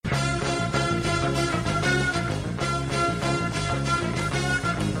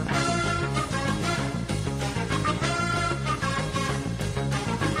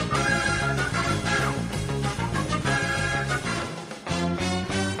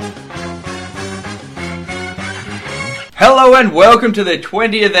Hello and welcome to the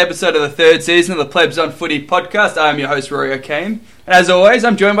 20th episode of the third season of the Plebs on Footy podcast. I am your host, Rory O'Kane. And as always,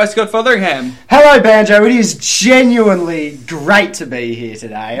 I'm joined by Scott Fotheringham. Hello, Banjo. It is genuinely great to be here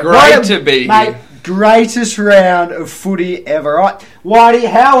today. Great to be here. Greatest round of footy ever. Whitey,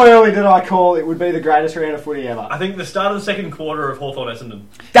 how early did I call it would be the greatest round of footy ever? I think the start of the second quarter of Hawthorn-Essendon.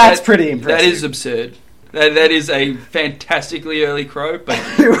 That's pretty impressive. That is absurd. That is a fantastically early crow, but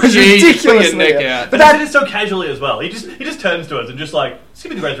it was ridiculously neck out. But that did it so casually as well. He just turns to us and just like, it's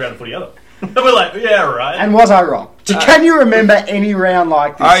going to be the greatest round of footy ever. And we're like, yeah, right. And was I wrong? Can you remember any round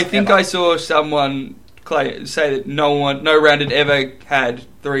like this? I think ever? I saw someone say that no round had ever had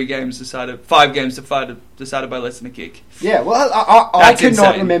 5 games decided by less than a kick. Yeah, well, I cannot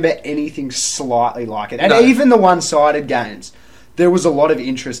insane. remember anything slightly like it. And even the one-sided games, there was a lot of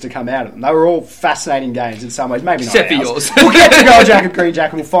interest to come out of them. They were all fascinating games in some ways, maybe not except for ours. yours. We'll get to Gold Jacket, Green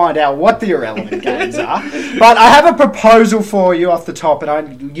Jacket, we'll find out what the irrelevant games are. But I have a proposal for you off the top,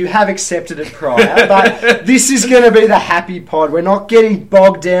 and you have accepted it prior, but this is going to be the happy pod. We're not getting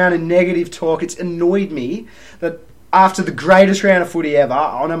bogged down in negative talk. It's annoyed me that after the greatest round of footy ever,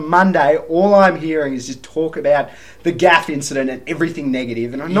 on a Monday, all I'm hearing is just talk about the gaff incident and everything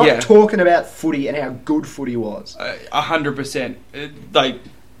negative, and I'm not talking about footy and how good footy was. 100%.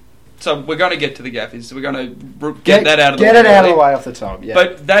 So we're going to get to the gaff, so we're going to get that out of the way. Get it out of the way off the top, yeah.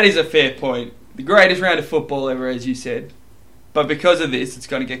 But that is a fair point. The greatest round of football ever, as you said. But because of this, it's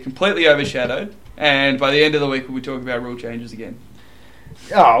going to get completely overshadowed, and by the end of the week, we'll be talking about rule changes again.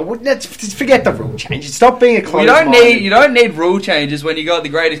 Oh, well, let's forget the rule changes. Stop being a closed You don't need rule changes when you got the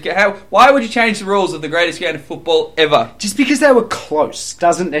greatest. Why would you change the rules of the greatest game of football ever? Just because they were close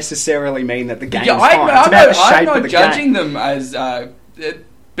doesn't necessarily mean that the game is fine. I'm not judging them as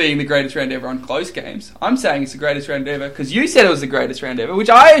being the greatest round ever on close games. I'm saying it's the greatest round ever because you said it was the greatest round ever, which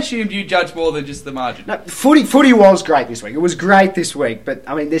I assumed you judged more than just the margin. No, footy was great this week. It was great this week, but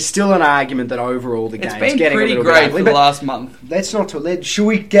I mean, there's still an argument that overall the game's getting a little bit ugly. It's been pretty great for the last month. Let's not talk. Should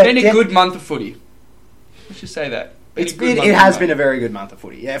we get? It's been a good month of footy. Let's just say that. It has been a very good month of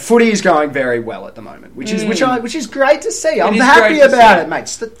footy. Yeah, footy is going very well at the moment, which is great to see. I'm happy about it, mate.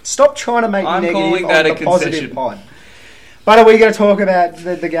 Stop trying to make me negative calling that on a the positive concession. pod. But are we going to talk about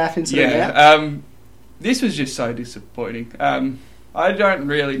the gaff incident now? This was just so disappointing. I don't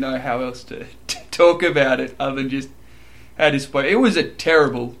really know how else to talk about it other than just how disappointing. It was a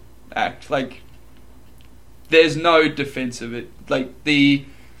terrible act. Like, there's no defense of it. Like,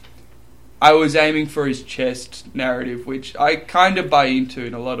 I was aiming for his chest narrative, which I kind of buy into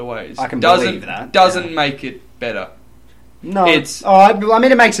in a lot of ways. I can believe that. Doesn't make it better. No. I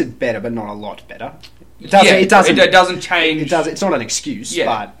mean, it makes it better, but not a lot better. It doesn't change. It's not an excuse.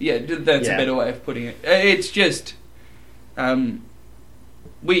 Yeah, that's a better way of putting it. It's just,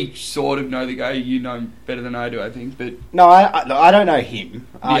 we sort of know the guy. You know him better than I do, I think. But no, I don't know him.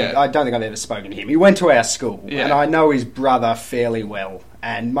 I don't think I've ever spoken to him. He went to our school, and I know his brother fairly well,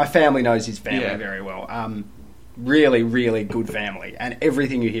 and my family knows his family very well. Really, really good family, and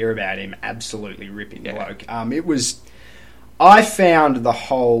everything you hear about him, absolutely ripping bloke. I found the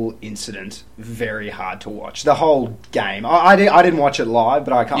whole incident very hard to watch. The whole game. I didn't watch it live,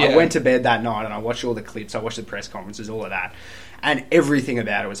 but I went to bed that night and I watched all the clips. I watched the press conferences, all of that. And everything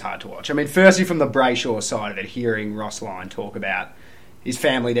about it was hard to watch. I mean, firstly, from the Brayshaw side of it, hearing Ross Lyon talk about his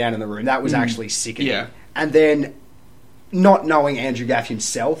family down in the room, that was actually sickening. Yeah. And then not knowing Andrew Gaff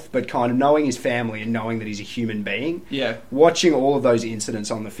himself, but kind of knowing his family and knowing that he's a human being. Yeah. Watching all of those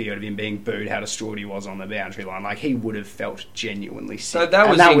incidents on the field of him being booed, how distraught he was on the boundary line, like he would have felt genuinely sick. So that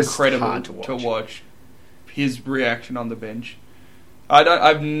was incredible to watch. His reaction on the bench.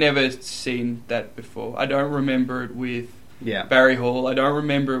 I've never seen that before. I don't remember it with Barry Hall. I don't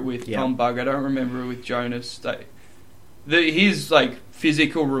remember it with Tom Bugg. I don't remember it with Jonas. His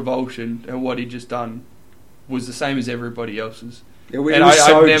physical revulsion at what he'd just done was the same as everybody else's.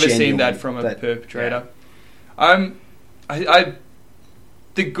 I've never seen that from a perpetrator. The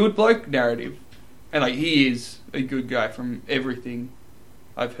good bloke narrative, and he is a good guy from everything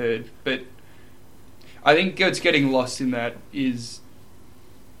I've heard, but I think what's getting lost in that is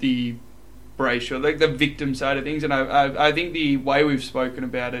the Brayshaw, the victim side of things, and I think the way we've spoken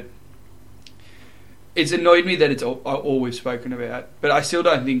about it, it's annoyed me that it's all we've spoken about, but I still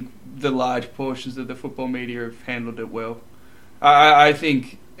don't think the large portions of the football media have handled it well. I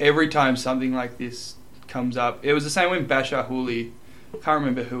think every time something like this comes up, it was the same when Bashar Houli, I can't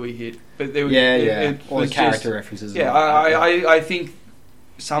remember who he hit, but there was all the character references. Yeah, I think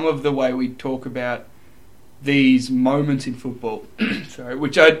some of the way we talk about these moments in football,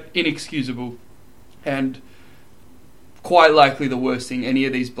 which are inexcusable and quite likely the worst thing any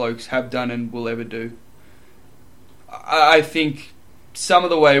of these blokes have done and will ever do. I think some of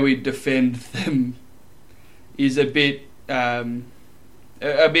the way we defend them is a bit shocking,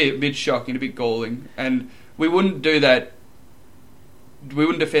 a bit galling, and we wouldn't do that. We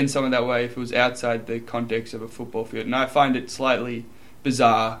wouldn't defend someone that way if it was outside the context of a football field, and I find it slightly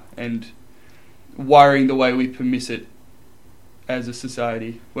bizarre and worrying the way we permiss it as a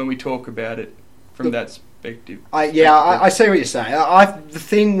society when we talk about it from that perspective. I see what you're saying. The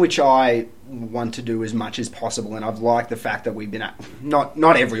thing which I want to do as much as possible, and I've liked the fact that we've been not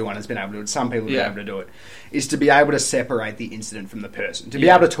everyone has been able to do it, some people have been able to do it, is to be able to separate the incident from the person, to be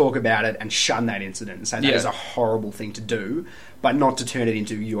able to talk about it and shun that incident and say that is a horrible thing to do, but not to turn it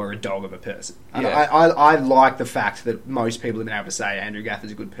into you're a dog of a person. And I like the fact that most people have been able to say Andrew Gaff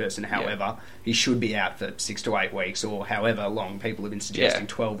is a good person, however, he should be out for 6 to 8 weeks, or however long people have been suggesting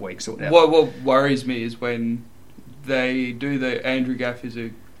 12 weeks or whatever. What worries me is when they do the Andrew Gaff is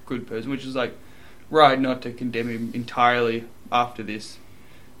a good person, which is like, right, not to condemn him entirely after this,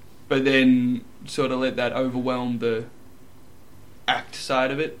 but then sort of let that overwhelm the act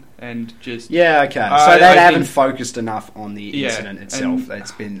side of it and just... Yeah, okay. So they haven't focused enough on the incident itself.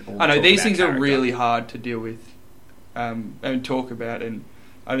 It's been all I know, these things character. are really hard to deal with and talk about, and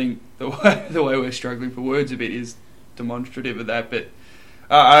I think the way we're struggling for words a bit is demonstrative of that, but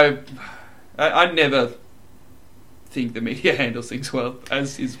I never think the media handles things well,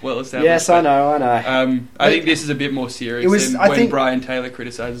 as is well established. Yes, I know. I think this is a bit more serious than when Brian Taylor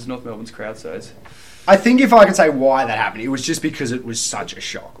criticises North Melbourne's crowd size. I think if I could say why that happened, it was just because it was such a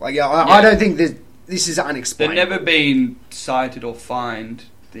shock. Like, I don't think this is unexplainable. They've never been cited or fined.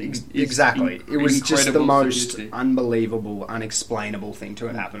 Exactly. It was just the most unbelievable, unexplainable thing to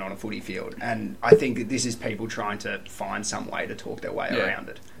have happened on a footy field. And I think this is people trying to find some way to talk their way around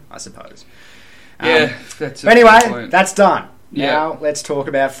it, I suppose. That's anyway, that's done. Now, let's talk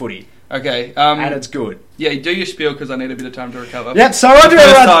about footy. Okay. And it's good. Yeah, do your spiel because I need a bit of time to recover. Yep, so I'll do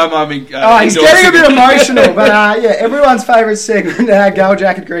it. He's getting a bit emotional, but everyone's favourite segment, Gold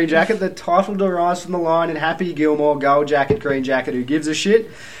Jacket, Green Jacket. The title derives from the line in Happy Gilmore, Gold Jacket, Green Jacket, who gives a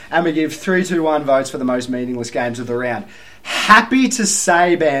shit? And we give 3-2-1 votes for the most meaningless games of the round. Happy to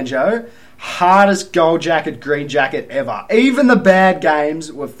say, Banjo, hardest Gold Jacket, Green Jacket ever. Even the bad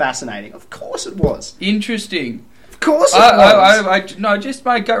games were fascinating. Of course it was. Interesting. Of course it was. No, just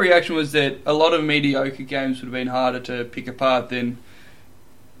my gut reaction was that a lot of mediocre games would have been harder to pick apart than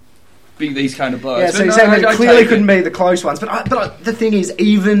these kind of blowouts. Yeah, so you're saying that it clearly couldn't be the close ones. But the thing is,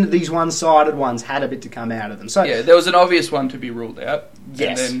 even these one-sided ones had a bit to come out of them. So yeah, there was an obvious one to be ruled out.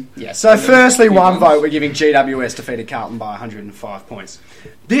 Yes. So firstly, one vote, we're giving GWS defeated Carlton by 105 points.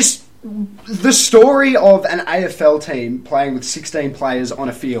 The story of an AFL team playing with 16 players on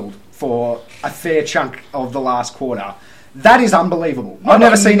a field for a fair chunk of the last quarter, that is unbelievable. I've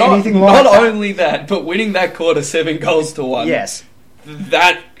never seen anything like that. Not only that, but winning that quarter 7-1. Yes.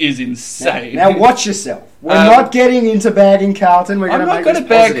 That is insane. Now watch yourself. We're not getting into bagging Carlton. We're going to make this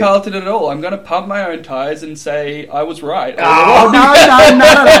positive. I'm not going to bag Carlton at all. I'm going to pump my own tyres and say I was right. Oh, no,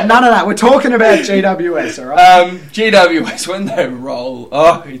 none of that. We're talking about GWS, all right? GWS, when they roll,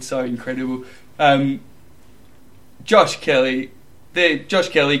 it's so incredible. Josh Kelly,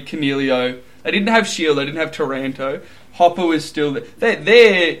 Canelio, they didn't have Shield, they didn't have Taranto. Hopper was still there.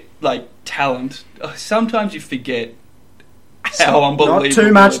 They're like talent. Sometimes you forget how unbelievable. Not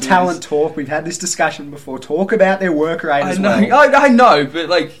too much talent talk. We've had this discussion before. Talk about their work rate as well. I know,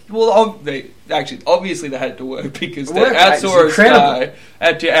 but obviously they had to work because they outsaw a guy,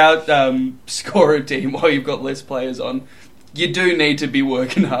 had to outscore a team while you've got less players on. You do need to be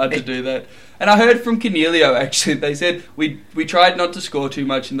working hard to do that. And I heard from Canelio, actually, they said we tried not to score too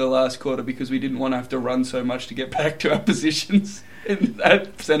much in the last quarter because we didn't want to have to run so much to get back to our positions in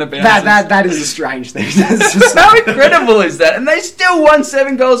that centre bounces. That is a strange thing. How incredible is that? And they still won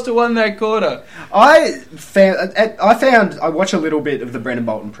 7-1 that quarter. I watched a little bit of the Brendan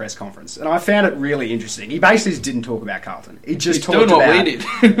Bolton press conference, and I found it really interesting. He basically just didn't talk about Carlton. He just talked about what we did.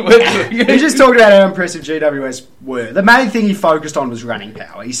 He just talked about how impressive GWS were. The main thing he focused on was running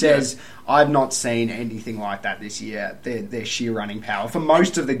power. He says, I've not seen anything like that this year. Their sheer running power for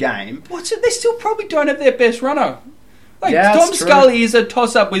most of the game. They still probably don't have their best runner. Tom Scully is a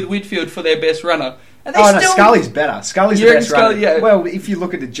toss-up with Whitfield for their best runner. And Scully's better. Scully's the best runner. Yeah. Well, if you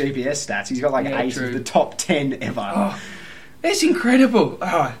look at the GPS stats, he's got 8 of the top 10 ever. That's incredible.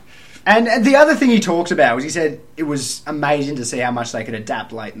 And the other thing he talked about was he said it was amazing to see how much they could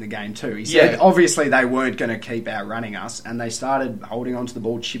adapt late in the game too. He said obviously they weren't going to keep outrunning us, and they started holding onto the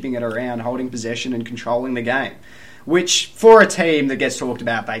ball, chipping it around, holding possession and controlling the game. Which, for a team that gets talked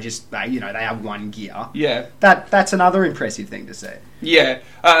about, they have one gear. Yeah. That's another impressive thing to see. Yeah.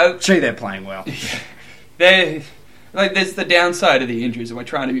 Gee, they're playing well. like there's the downside of the injuries, and we're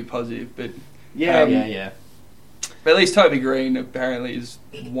trying to be positive, but yeah. But at least Toby Green apparently is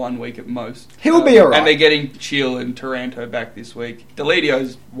 1 week at most. He'll be alright. And they're getting Shield and Taranto back this week.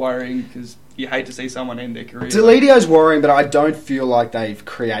 Delidio's worrying because you hate to see someone end their career. Delidio's worrying, but I don't feel like they've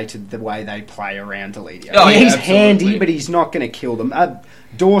created the way they play around Delidio. Oh, yeah, he's absolutely. handy, but he's not going to kill them.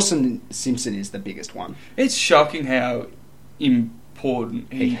 Dawson Simpson is the biggest one. It's shocking how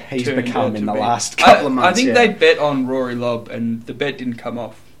important he's turned become out in to the be. last couple of months. I think they bet on Rory Lobb, and the bet didn't come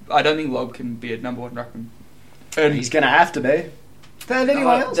off. I don't think Lobb can be a number 1 ruckman. And he's going to have to be.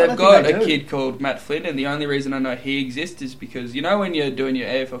 Anyone else? They've got a kid called Matt Flynn, and the only reason I know he exists is because, you know, when you're doing your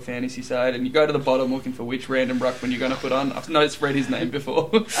AFL fantasy side and you go to the bottom looking for which random ruckman you're going to put on, I've noticed read his name before.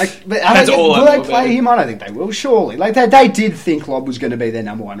 That's all will they play him? I don't think they will, surely. Like, they did think Lobb was going to be their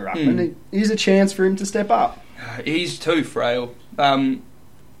number 1 ruckman. Here's a chance for him to step up. He's too frail.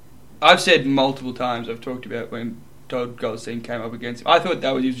 I've said multiple times, I've talked about when Todd Goldstein came up against him. I thought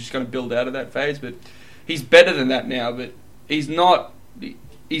he was just going to build out of that phase, but he's better than that now, but he's not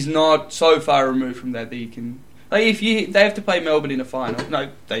so far removed from that you can. Like they have to play Melbourne in a final. No,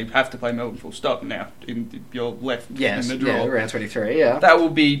 they have to play Melbourne full stop now. You're left in the draw. Yeah, round 23. Yeah, that will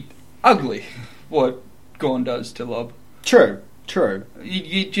be ugly. What Gawn does to Lobb. True.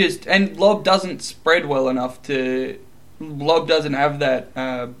 You just and Lobb doesn't spread well enough to. Lobb doesn't have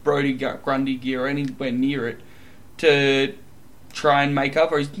that Brody Grundy gear or anywhere near it to try and make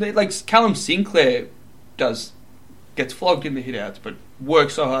up. Or like Callum Sinclair gets flogged in the hitouts, but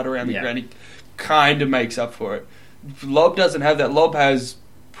works so hard around the ground, he kind of makes up for it. Lobb doesn't have that. Lobb has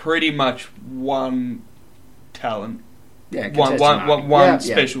pretty much one talent, one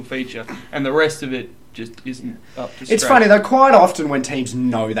special feature, and the rest of it just isn't up to scratch. It's funny though, quite often when teams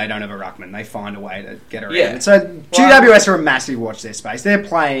know they don't have a ruckman, they find a way to get around it. So GWS are a massive watch their space. They're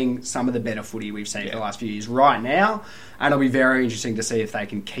playing some of the better footy we've seen for the last few years right now, and it'll be very interesting to see if they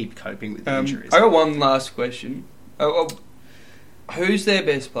can keep coping with the injuries. I got one last question. Who's their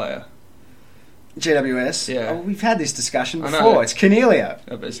best player? GWS? Yeah. Oh, we've had this discussion before. It's Cornelio.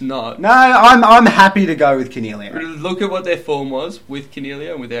 No, but it's not. No, I'm happy to go with Cornelio. Look at what their form was with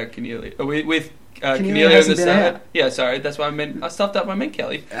Cornelio and without Cornelio. With Cornelio in the side. out. Yeah, sorry, that's what I meant. I stuffed up. I meant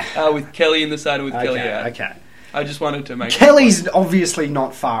Kelly. With Kelly in the side and with Kelly out. Okay. I just wanted to make Kelly's obviously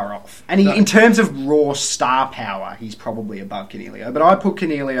not far off. And in terms of raw star power, he's probably above Cornelio. But I put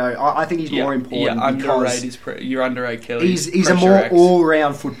Cornelio, I think he's more important because you underrate Kelly. He's a more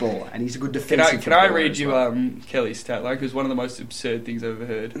all-round footballer, and he's a good defensive Can I read you Kelly's stat line? Because one of the most absurd things I've ever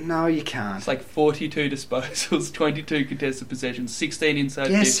heard. No, you can't. It's like 42 disposals, 22 contested possessions, 16 inside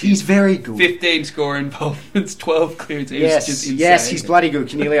 50. Yes, he's very good. 15 score involvements, 12 clearances. Yes, just insane. Yes, he's bloody good.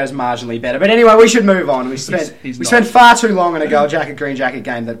 Cornelio's marginally better. But anyway, we should move on. We spent far too long on a gold jacket, green jacket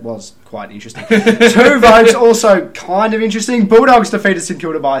game that was quite interesting. 2 votes, also kind of interesting. Bulldogs defeated St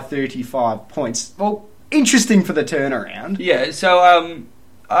Kilda by 35 points. Well, interesting for the turnaround. Yeah, so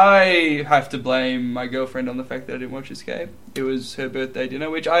I have to blame my girlfriend on the fact that I didn't watch this game. It was her birthday dinner,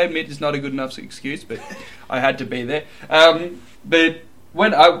 which I admit is not a good enough excuse, but I had to be there. But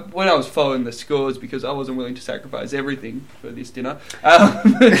when I was following the scores, because I wasn't willing to sacrifice everything for this dinner,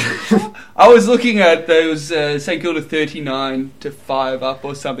 I was looking at those St Kilda 39-5 up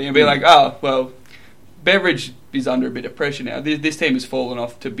or something, and be like, oh well, Beveridge is under a bit of pressure now. This team has fallen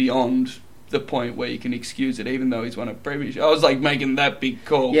off to beyond the point where you can excuse it, even though he's won a premiership. I was like making that big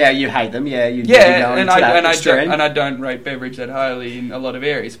call. Yeah, you hate them. Yeah, you and I don't rate Beveridge that highly in a lot of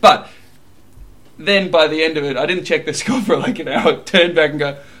areas, but. Then by the end of it, I didn't check the score for like an hour, turned back and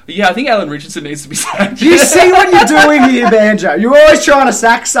go, yeah, I think Alan Richardson needs to be sacked. You see what you're doing here, Banjo. You're always trying to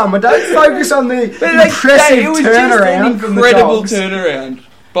sack someone. Don't focus on the impressive it was turnaround just an from the incredible Dogs. Turnaround.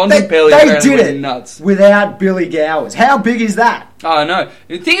 Bontempelli They did it nuts. without Billy Gowers. How big is that? Oh, I know.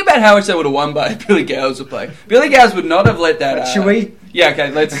 Think about how much they would have won by Billy Gowers would play. Billy Gowers would not have let that... Should we... Yeah, okay,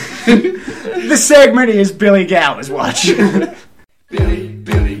 let's... The segment is Billy Gowers. Watch. Billy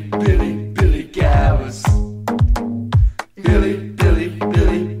Gowers.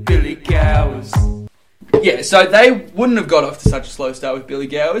 Billy Gowers. Yeah, so they wouldn't have got off to such a slow start with Billy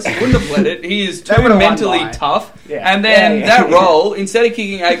Gowers. He wouldn't have let it. He is too mentally tough. Yeah. And then that role, instead of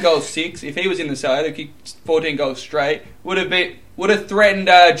kicking 8 goals 6, if he was in the side, he kicked 14 goals straight, would have threatened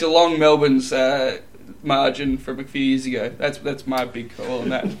Geelong Melbourne's margin from a few years ago. That's my big call on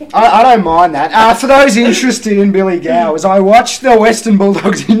that. I don't mind that. For those interested in Billy Gowers, I watched the Western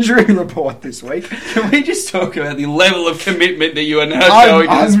Bulldogs injury report this week. Can we just talk about the level of commitment that you are now showing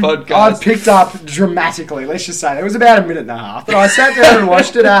to this podcast? I picked up dramatically, let's just say. It was about a minute and a half, but I sat there and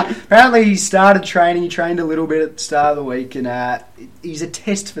watched it. Apparently he started training. He trained a little bit at the start of the week, and he's a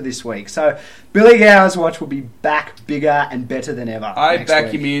test for this week. So Billy Gower's watch will be back bigger and better than ever. I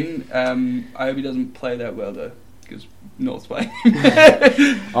back him in. I hope he doesn't play that well though, because North's playing.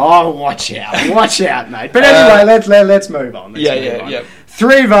 Oh, watch out, mate. But anyway, let's move on. Let's move on.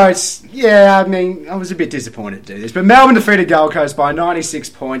 3 votes. Yeah, I mean, I was a bit disappointed to do this, but Melbourne defeated Gold Coast by 96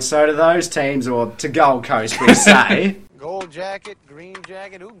 points. So to those teams, or to Gold Coast, we say. Gold jacket, green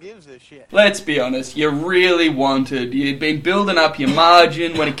jacket, who gives a shit? Let's be honest, you really wanted. You'd been building up your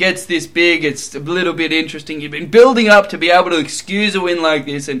margin. When it gets this big, it's a little bit interesting. You've been building up to be able to excuse a win like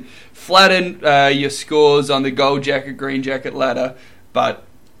this and flatten your scores on the gold jacket, green jacket ladder. But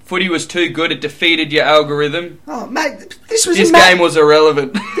footy was too good. It defeated your algorithm. Oh, mate, this game was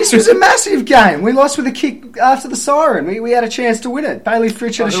irrelevant. This was a massive game. We lost with a kick after the siren. We had a chance to win it. Bailey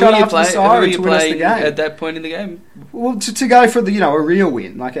Fritsch had a shot after the siren to win us the game. At that point in the game? Well, to go for the a real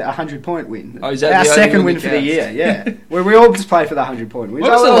win, like a 100-point win. Oh, is that our second win for the year? Yeah, where we all just play for the 100-point win. I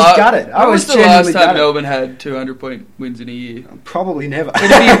was gutted. When was the last time Melbourne had 200-point wins in a year? Probably never.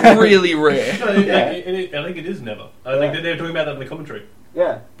 It'd be really rare. No, I think it is never. I think they're talking about that in the commentary.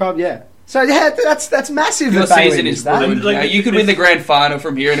 Yeah, probably. Yeah. So that's massive. Your season is ruined. You could win the grand final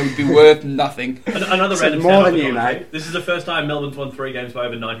from here, and it would be worth nothing. Another random more than you, mate. This is the first time Melbourne's won 3 games by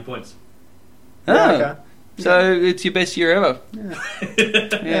over 90 points. Oh. Okay. So it's your best year ever.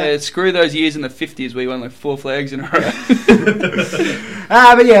 Yeah, screw those years in the 50s where you won like 4 flags in a row.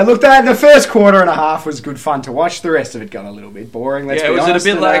 But yeah, look, the first quarter and a half was good fun to watch. The rest of it got a little bit boring. Let's be honest.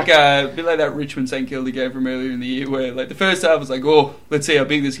 It a bit like that Richmond St Kilda game from earlier in the year, where like the first half was like, oh, let's see how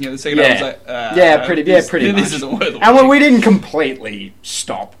big this can get. The second half was like, pretty much. This isn't worth it. And we didn't completely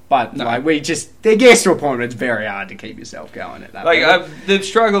stop, but it gets to a point where it's very hard to keep yourself going at that. Like the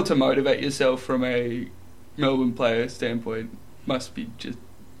struggle to motivate yourself from a Melbourne player standpoint must be just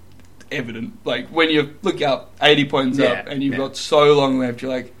evident. Like when you look up 80 points up and you've got so long left,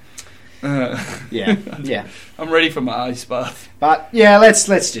 you're like, I'm ready for my ice bath. But yeah, let's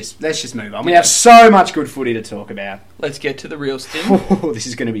just move on. We have so much good footy to talk about. Let's get to the real sting. Oh, this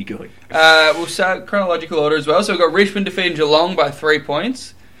is going to be good. We'll start chronological order as well. So we've got Richmond defeating Geelong by 3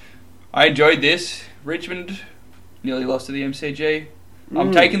 points. I enjoyed this. Richmond nearly lost to the MCG.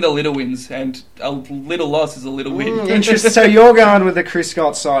 I'm taking the little wins, and a little loss is a little win. Interesting. So you're going with the Chris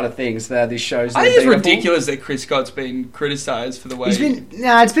Scott side of things. This shows. I think it's ridiculous that Chris Scott's been criticised for the way it's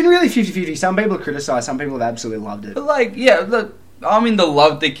been really 50-50. Some people have criticised, some people have absolutely loved it. But I'm in the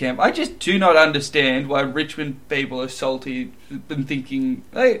loved it camp. I just do not understand why Richmond people are salty and thinking,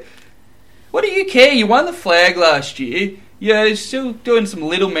 hey, what do you care? You won the flag last year. You're still doing some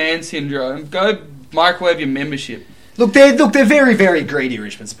little man syndrome. Go microwave your membership. Look, they're very, very greedy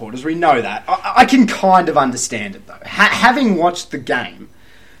Richmond supporters. We know that. I can kind of understand it, though. Having watched the game,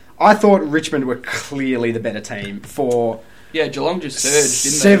 I thought Richmond were clearly the better team for... Yeah, Geelong just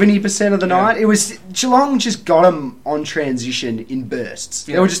surged, didn't 70% of the night. It was Geelong just got them on transition in bursts.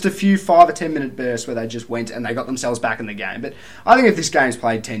 Yeah. There were just a few 5 or 10 minute bursts where they just went and they got themselves back in the game. But I think if this game's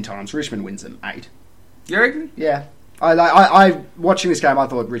played 10 times, Richmond wins them 8. You reckon? Yeah. I watching this game, I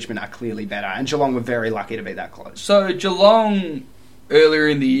thought Richmond are clearly better, and Geelong were very lucky to be that close. So Geelong, earlier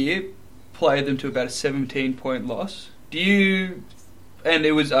in the year, played them to about a 17-point loss. And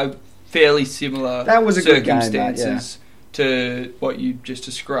it was a fairly similar circumstances to what you just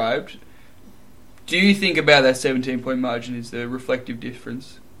described. Do you think about that 17-point margin is the reflective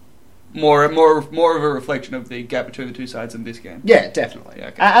difference? More of a reflection of the gap between the two sides in this game. Yeah, definitely. Yeah,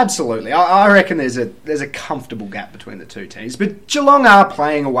 okay. Absolutely. I reckon there's a comfortable gap between the two teams. But Geelong are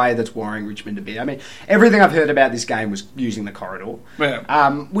playing a way that's worrying Richmond a bit. I mean, everything I've heard about this game was using the corridor,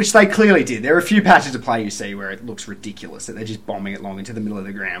 which they clearly did. There are a few patches of play you see where it looks ridiculous that they're just bombing it long into the middle of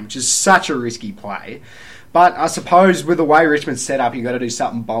the ground, which is such a risky play. But I suppose with the way Richmond's set up, you've got to do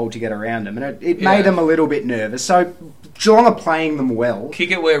something bold to get around them. And it made them a little bit nervous. So Geelong are playing them well.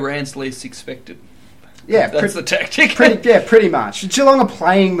 Kick it where Rance least expected. Yeah, that's the tactic. Pretty much. Geelong are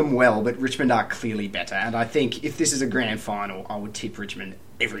playing them well, but Richmond are clearly better. And I think if this is a grand final, I would tip Richmond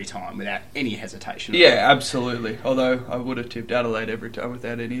every time without any hesitation. Yeah, absolutely. Although I would have tipped Adelaide every time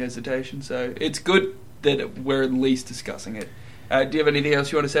without any hesitation. So it's good that we're at least discussing it. Do you have anything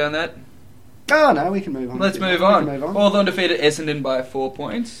else you want to say on that? Oh, no, we can move on. Let's move on. Hawthorn defeated Essendon by 4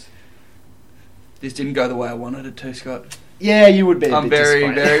 points. This didn't go the way I wanted it to, Scott. Yeah, you would be. I'm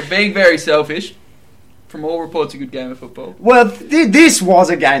being very selfish. From all reports, a good game of football. Well, this was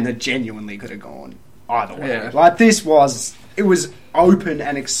a game that genuinely could have gone either way. Yeah. Like it was open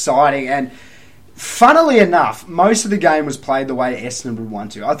and exciting, and funnily enough, most of the game was played the way Essendon would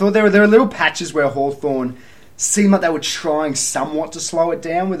want to. I thought there were little patches where Hawthorn seemed like they were trying somewhat to slow it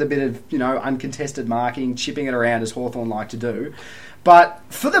down with a bit of, uncontested marking, chipping it around as Hawthorn like to do. But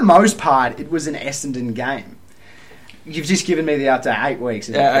for the most part, it was an Essendon game. You've just given me the update. 8 weeks.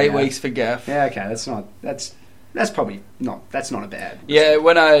 Yeah, 8 weeks for Gaff. Yeah, okay. That's probably not. That's not a bad. Yeah,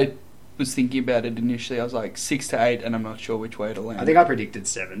 when I was thinking about it initially, I was like 6 to 8, and I'm not sure which way to land. I think I predicted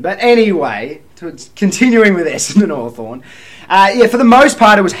 7. But anyway, continuing with Essendon Hawthorn. For the most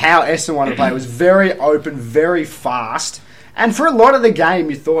part, it was how Essendon wanted to play. It was very open, very fast. And for a lot of the game,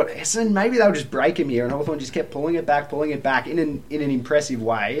 you thought, Essendon, maybe they'll just break him here. And Hawthorn just kept pulling it back in an impressive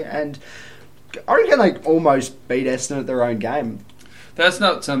way. And I reckon they almost beat Essendon at their own game. That's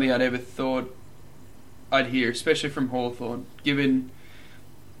not something I'd ever thought I'd hear, especially from Hawthorn, given...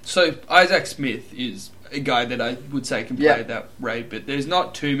 So, Isaac Smith is a guy that I would say can play at that rate, but there's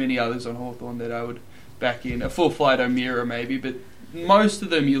not too many others on Hawthorn that I would back in. A full flight O'Meara maybe, but most of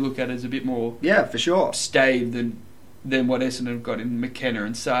them you look at as a bit more for sure staid than what Essendon have got in McKenna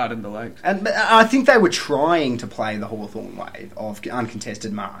and Sard and the likes. And I think they were trying to play the Hawthorn way of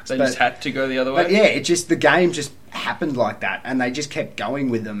uncontested marks. They just had to go the other way? But yeah, the game just happened like that, and they just kept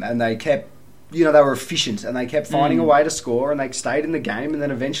going with them, and they kept... they were efficient, and they kept finding a way to score, and they stayed in the game, and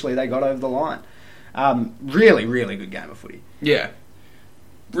then eventually they got over the line. Really, really good game of footy. Yeah.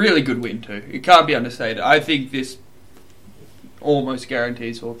 Really good win, too. It can't be understated. I think this almost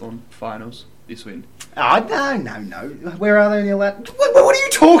guarantees Hawthorn finals, this win. No. Where are they in your lap? What are you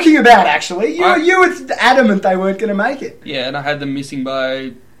talking about, actually? You were adamant they weren't going to make it. Yeah, and I had them missing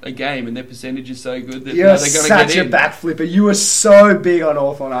by... a game, and their percentage is so good that you're they're going to get in. Such a backflipper. You were so big on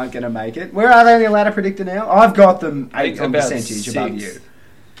Hawthorn aren't going to make it. Where are they in the ladder predictor now? I've got them 8th on percentage above you.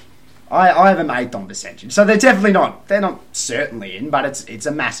 I have them 8th on percentage. So they're definitely not. They're not certainly in, but it's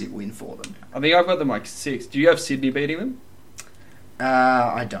a massive win for them. I think I've got them like 6th. Do you have Sydney beating them?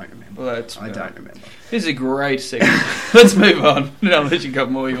 I don't remember. Well, I don't remember. This is a great segment. Let's move on. Unless you've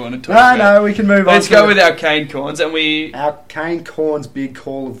got more you want to talk about. No, we can move on. Let's go with our Kane Corns, and our Kane Corns big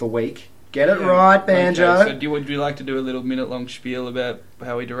call of the week. Get it right, Banjo. Okay, so would you like to do a little minute-long spiel about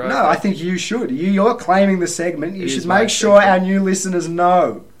how we derive No, I think you should. You're claiming the segment. You should make sure our new listeners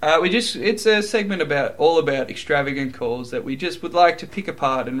know. It's a segment all about extravagant calls that we just would like to pick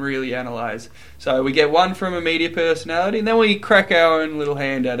apart and really analyse. So we get one from a media personality, and then we crack our own little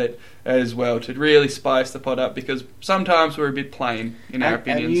hand at it as well to really spice the pot up, because sometimes we're a bit plain in our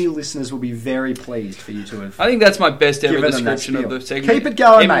opinions. And new listeners will be very pleased for you to have. I think that's my best ever description of the segment. Keep it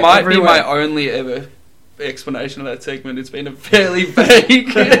going, mate. It might be my only ever explanation of that segment. It's been a fairly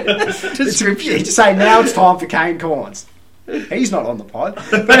vague description. You just say, now it's time for Kane Corns. He's not on the pod.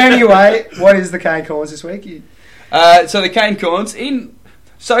 But anyway, what is the Kane Corns this week? So the Kane Corns,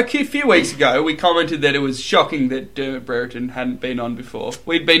 so a few weeks ago, we commented that it was shocking that Dermot Brereton hadn't been on before.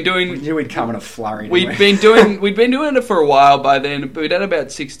 We knew he'd come in a flurry. We'd been doing it for a while by then, but we'd had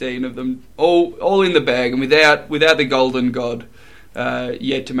about 16 of them, all in the bag, and without the Golden God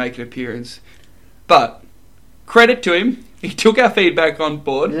yet to make an appearance. But credit to him, he took our feedback on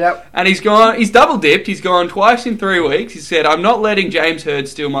board, and he's double dipped. He's gone twice in 3 weeks. He said, "I'm not letting James Hird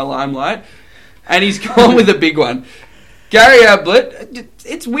steal my limelight," and he's gone with a big one. Gary Ablett,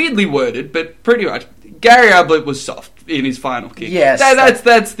 it's weirdly worded, but pretty much, Gary Ablett was soft in his final kick. Yes.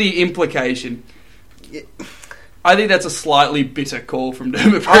 That's the implication. I think that's a slightly bitter call from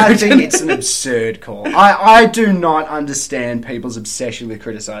Dermot Brereton. I think it's an absurd call. I do not understand people's obsession with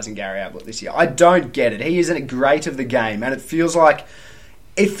criticising Gary Ablett this year. I don't get it. He is a great of the game, and it feels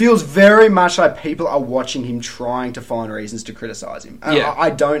very much like people are watching him trying to find reasons to criticise him. Yeah.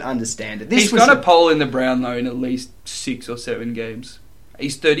 I don't understand it. He's got a pole in the Brown, though, in at least 6 or 7 games.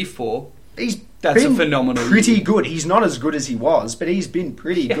 He's 34. That's a phenomenal pretty good. He's not as good as he was, but he's been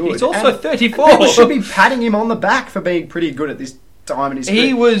pretty good. He's also 34. People should be patting him on the back for being pretty good at this time in his career.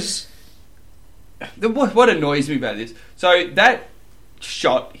 He was... What annoys me about this? So, that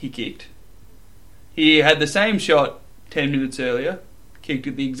shot he kicked, he had the same shot 10 minutes earlier, kicked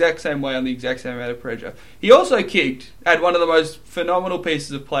it the exact same way on the exact same amount of pressure. He also had one of the most phenomenal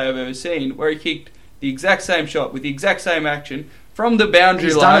pieces of play I've ever seen, where he kicked the exact same shot with the exact same action from the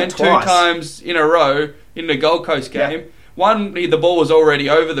boundary line 2 times in a row in the Gold Coast game. Yeah. One, the ball was already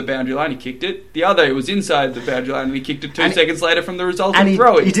over the boundary line, he kicked it. The other, it was inside the boundary line, and he kicked it 2 seconds later from the resulting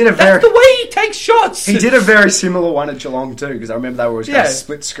throw-in. That's the way he takes shots! He did a very similar one at Geelong too, because I remember they were always going to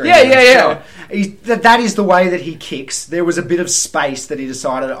split screen. Yeah. That is the way that he kicks. There was a bit of space that he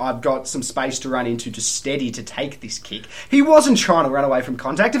decided, I've got some space to run into to steady to take this kick. He wasn't trying to run away from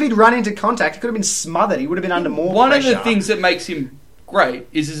contact. If he'd run into contact, he could have been smothered. He would have been under more pressure. One of the things that makes him great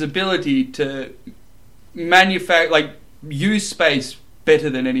is his ability to use space better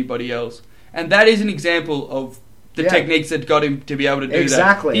than anybody else. And that is an example of the techniques that got him to be able to do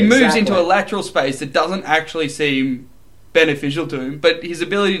that. He moves into a lateral space that doesn't actually seem beneficial to him, but his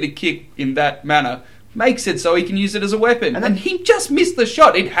ability to kick in that manner makes it so he can use it as a weapon. And he just missed the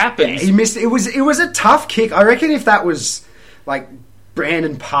shot. It happens. Yeah, he missed. It was a tough kick. I reckon if that was like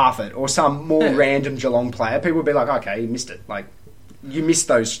Brandon Parfitt or some more random Geelong player, people would be like, okay, he missed it. Like, you missed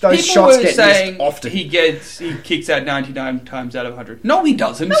those shots get missed often. He kicks out 99 times out of 100. No, he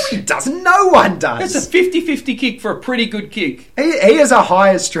doesn't. No, he doesn't. No one does. It's a 50-50 kick for a pretty good kick. He has a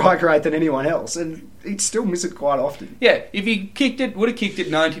higher strike rate than anyone else, and he'd still miss it quite often. Yeah, if he would have kicked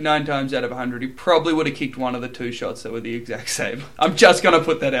it 99 times out of 100, he probably would have kicked one of the two shots that were the exact same. I'm just going to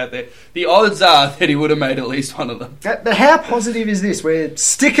put that out there. The odds are that he would have made at least one of them. But how positive is this? We're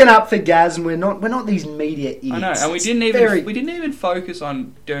sticking up for Gaz, and we're not these media idiots. I know, and we didn't even focus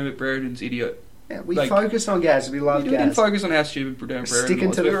on Dermot Brereton's idiot. Yeah, we focused on Gaz. We love Gaz. We didn't focus on how stupid Dermot Brereton sticking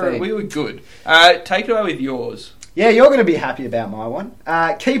was. To the thing. We were good. Take it away with yours. Yeah, you're going to be happy about my one.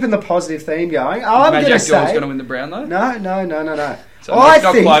 Keeping the positive theme going. I'm going to say... Jack going to win the Brownlow? No. So it's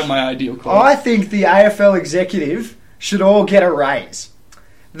not quite my ideal call. I think the AFL executive should all get a raise.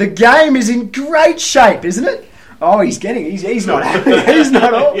 The game is in great shape, isn't it? Oh, he's not happy. He's not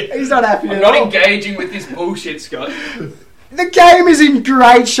happy at all. I'm not engaging with this bullshit, Scott. The game is in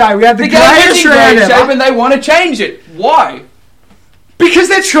great shape. We have the greatest round ever. And they want to change it. Why? Because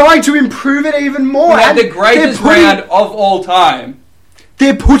they're trying to improve it even more. We had the greatest round of all time.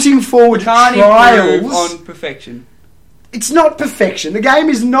 They're putting forward trials on perfection. It's not perfection. The game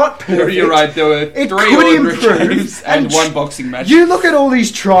is not perfect. You're right. There were 3 ordinary games and 1 boxing match. You look at all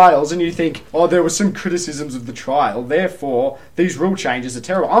these trials and you think, oh, there were some criticisms of the trial. Therefore, these rule changes are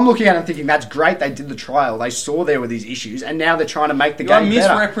terrible. I'm looking at it and thinking, that's great. They did the trial. They saw there were these issues, and now they're trying to make the game better. You're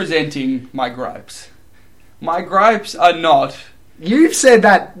misrepresenting my gripes. My gripes are not... You've said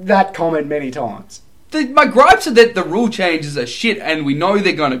that comment many times. My gripes are that the rule changes are shit, and we know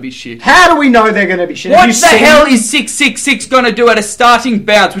they're going to be shit. How do we know they're going to be shit? What the hell is 666 going to do at a starting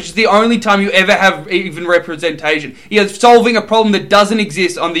bounce, which is the only time you ever have even representation? You're solving a problem that doesn't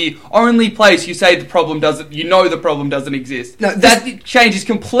exist on the only place you say the problem doesn't exist. No, that change is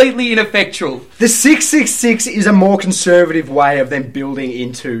completely ineffectual. The 666 is a more conservative way of them building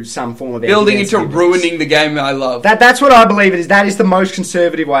into some form of ruining the game I love. That's what I believe it is. That is the most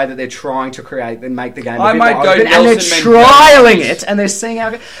conservative way that they're trying to create and make the game a bit more open, and they're trialling it, and they're seeing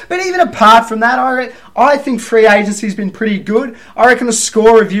how. But even apart from that, I think free agency has been pretty good. I reckon the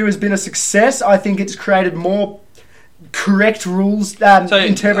score review has been a success. I think it's created more correct rules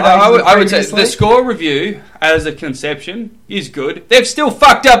interpretations. I would say the score review as a conception is good. They've still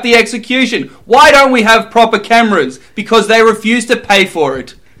fucked up the execution. Why don't we have proper cameras? Because they refuse to pay for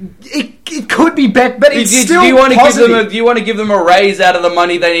it. It could be better, but it's still positive. Do you want to give them a raise out of the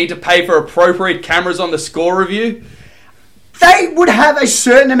money they need to pay for appropriate cameras on the score review? They would have a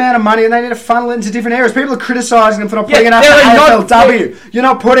certain amount of money and they need to funnel it into different areas. People are criticising them for not putting enough into AFLW. You're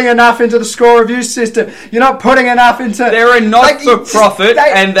not putting enough into the score review system. You're not putting enough into... They're a not-for-profit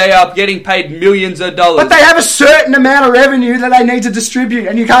and they are getting paid millions of dollars. But they have a certain amount of revenue that they need to distribute,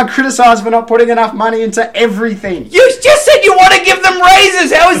 and you can't criticise for not putting enough money into everything. You just said you want to give them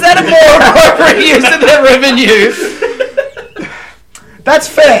raises. How is that a more appropriate use of their revenue? That's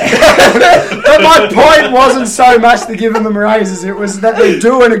fair. But my point wasn't so much to give them raises. It was that they're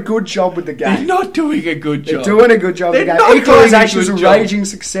doing a good job with the game. They're not doing a good job. They're doing a good job with the game. Equalisation is a raging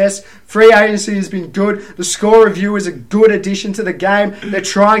success. Free agency has been good. The score review is a good addition to the game. They're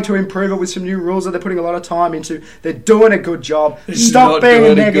trying to improve it with some new rules that they're putting a lot of time into. They're doing a good job. Stop being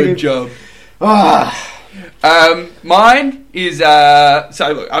a negative. Good job. Mine is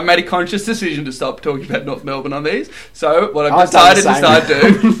so look, I made a conscious decision to stop talking about North Melbourne on these. So what I've decided to start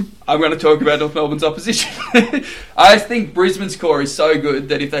doing, I'm going to talk about North Melbourne's opposition. I think Brisbane's core is so good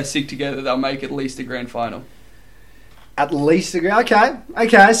that if they stick together, they'll make at least a grand final. At least a grand.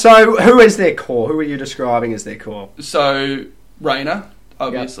 Okay. So who is their core? Who are you describing as their core? So Rayner,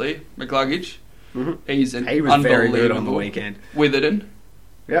 obviously, McCluggage. Mm-hmm. He was very good on the weekend. Witherden.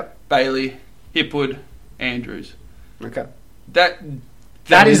 Yep. Bailey, Hipwood, Andrews. Okay. That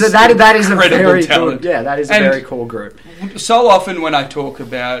is a very talent. Good. Yeah, that is a very core group. So often when I talk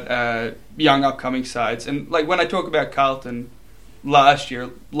about young upcoming sides, and like when I talk about Carlton last year,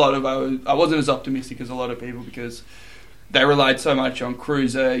 I wasn't as optimistic as a lot of people because they relied so much on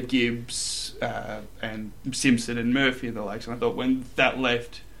Cruiser, Gibbs, and Simpson and Murphy and the likes. And I thought when that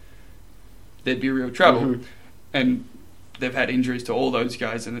left, there'd be real trouble. Mm-hmm. And they've had injuries to all those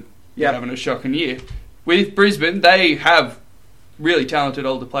guys, and they're having a shocking year. With Brisbane, they have really talented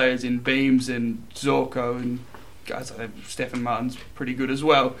older players in Beams and Zorko and guys like Stephen Martin's pretty good as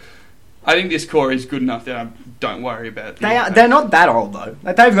well. I think this core is good enough that I don't worry about it. They're not that old, though.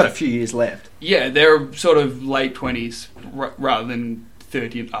 Like, they've got a few years left. Yeah, they're sort of late 20s rather than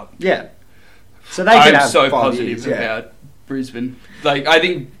 30 and up. Yeah. So they could have so 5 positive years, yeah. about Brisbane. Like, I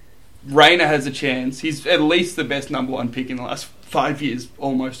think Rayner has a chance. He's at least the best number 1 pick in the last 5 years,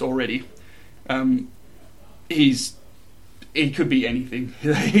 almost already. He could be anything.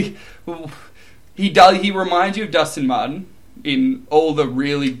 He reminds you of Dustin Martin in all the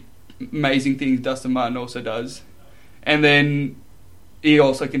really amazing things Dustin Martin also does, and then he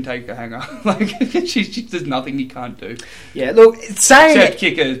also can take a hanger. Like, there's nothing he can't do. Yeah, look, except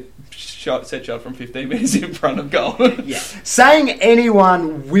kick a set shot from 15 metres in front of goal. Yeah, saying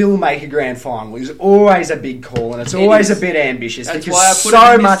anyone will make a grand final is always a big call, and it's always a bit ambitious. That's because why I put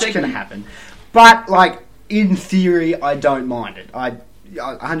so it in much this can segment. happen. But like in theory, I don't mind it. I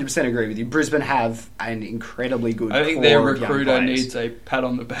 100% agree with you. Brisbane have an incredibly good. I think core their of young recruiter players. needs a pat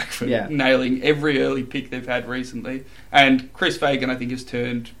on the back for Yeah. nailing every early pick they've had recently. And Chris Fagan, I think, has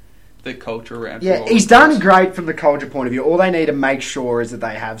turned the culture around. Yeah, he's done great from the culture point of view. All they need to make sure is that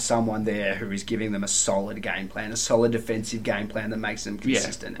they have someone there who is giving them a solid game plan, a solid defensive game plan that makes them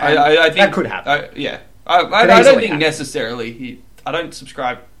consistent. Yeah. And I think that could happen. I Could don't easily think happen. necessarily. I don't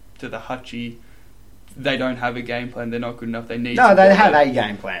subscribe to the Hutchie. They don't have a game plan. They're not good enough. They need. No, they support. have a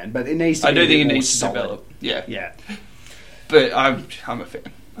game plan, but it needs to I be do a think bit it more needs to solid. develop. Yeah, Yeah. but I'm a fan.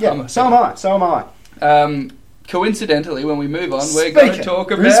 Yeah, I'm a so fan. am I. So am I. Coincidentally, when we move on, we're going to Speaking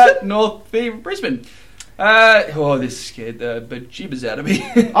talk of about Brisbane? North v Brisbane. This scared the bejeebers out of me.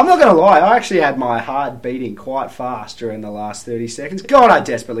 I'm not going to lie, I actually had my heart beating quite fast during the last 30 seconds. God, I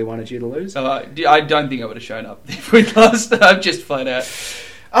desperately wanted you to lose. I don't think I would have shown up if we'd lost. I'm just flat out.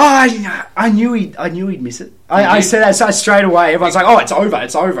 I knew he'd miss it. I said that so straight away. Everyone's like, "Oh, it's over,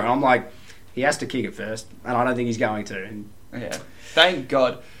 it's over." And I'm like, he has to kick it first, and I don't think he's going to. And Yeah, thank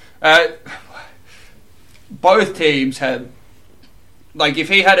God. Both teams had, like, if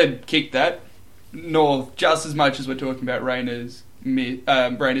he had kicked that, North, just as much as we're talking about Brainer's miss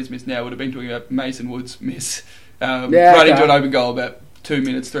now, would have been talking about Mason Wood's miss, running to an open goal about 3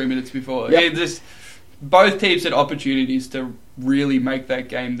 minutes before. Yep. It just, both teams had opportunities to really make that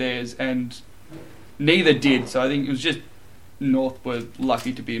game theirs, and neither did. So I think it was just North were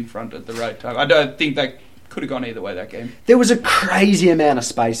lucky to be in front at the right time. I don't think that could have gone either way, that game. there was a crazy amount of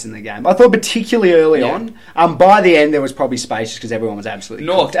space in the game. I thought particularly early on. By the end, there was probably space because everyone was absolutely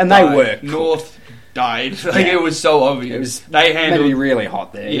North cooked, and died. they were cooked. North died. Like, Yeah. it was so obvious. It was they maybe handled really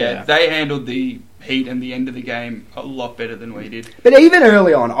hot there. yeah, they handled the heat and the end of the game a lot better than we did. But even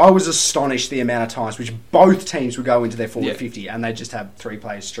early on, I was astonished the amount of times which both teams would go into their forward 50 and they'd just have 3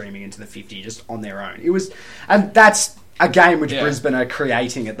 players streaming into the 50 just on their own. It was, and that's a game which Yeah. Brisbane are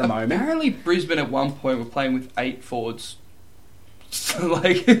creating at the moment. Apparently, Brisbane at one point were playing with 8 forwards. So,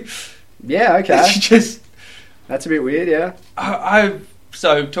 like, Yeah, okay. it's just That's a bit weird, yeah.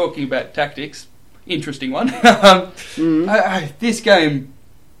 so talking about tactics, interesting one. Mm-hmm. This game,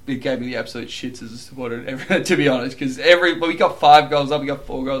 it gave me the absolute shits as a supporter, to be honest, because we got 5 goals up, we got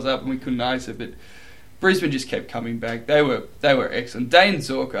 4 goals up, and we couldn't ice it. But Brisbane just kept coming back. They were excellent. Dane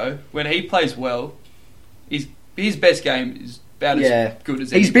Zorko, when he plays well, his best game is about as good as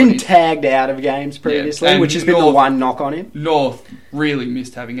He's been anybody's. tagged out of games previously, and which has been the North- one knock on him. North really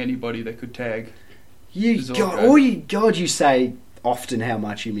missed having anybody that could tag. God, you say often how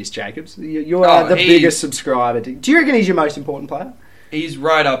much you miss Jacobs. You Oh, are the he- biggest subscriber. Do you reckon he's your most important player? He's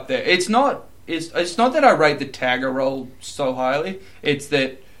right up there. It's not that I rate the tagger role so highly. It's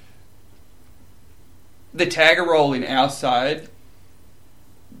that the tagger role in our side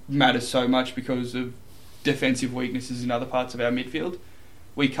matters so much because of defensive weaknesses in other parts of our midfield.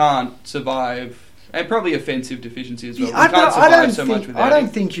 We can't survive, and probably offensive deficiency as well. We can't survive so much without I don't him.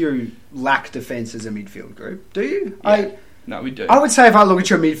 think you lack defence as a midfield group, do you? Yeah. No, we do. I would say if I look at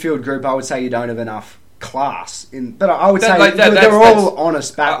your midfield group, I would say you don't have enough class. But I would That- say like that- they're that's- all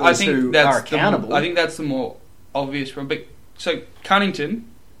honest battlers who are accountable. I think that's the more obvious one. But so Cunnington,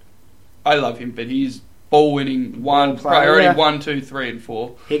 I love him, but he's ball winning player, priority yeah. 1, 2, 3, and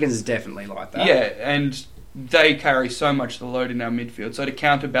 4. Higgins is definitely like that. Yeah, and they carry so much of the load in our midfield. So to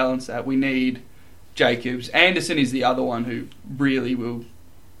counterbalance that, we need Jacobs. Anderson is the other one who really will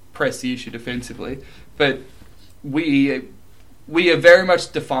press the issue defensively. But we have very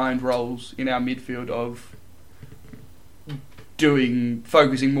much defined roles in our midfield of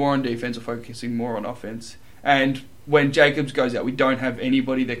focusing more on defense or focusing more on offense. And when Jacobs goes out, we don't have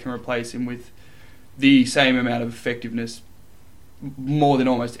anybody that can replace him with the same amount of effectiveness, more than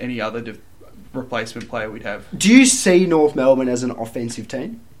almost any other replacement player we'd have. Do you see North Melbourne as an offensive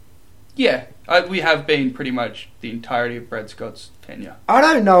team? Yeah, We have been pretty much the entirety of Brad Scott's tenure. I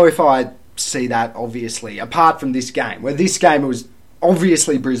don't know if I see that, obviously, apart from this game, where this game it was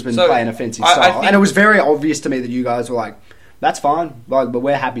obviously Brisbane playing offensive style, and it was very obvious to me that you guys were like, that's fine, but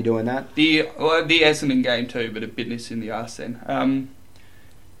we're happy doing that. The Essendon game too, but a bitness in the arse then.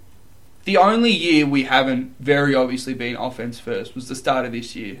 The only year we haven't very obviously been offense first was the start of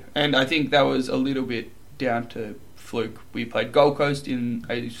this year, and I think that was a little bit down to fluke. We played Gold Coast in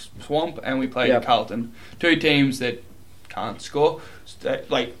a swamp, and we played Carlton, two teams that can't score,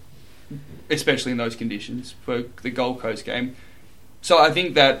 like especially in those conditions for the Gold Coast game. So I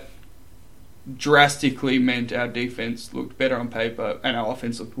think that drastically meant our defense looked better on paper, and our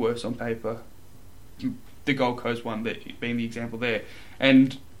offense looked worse on paper. The Gold Coast one being the example there,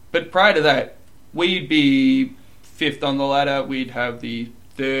 But prior to that, we'd be 5th on the ladder. We'd have the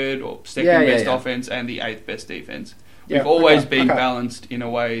 3rd or 2nd best offense and the 8th best defense. We've always been balanced in a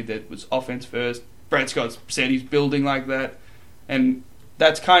way that was offense first. Brad Scott said he's building like that. And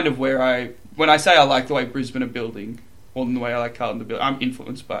that's kind of where when I say I like the way Brisbane are building, more than the way I like Carlton to build, I'm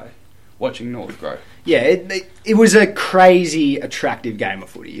influenced by watching North grow. Yeah, it was a crazy, attractive game of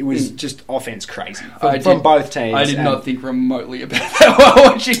footy. It was just offense crazy from both teams. I did not think remotely about that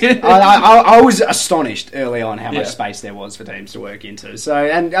while watching it. I was astonished early on how much space there was for teams to work into. So,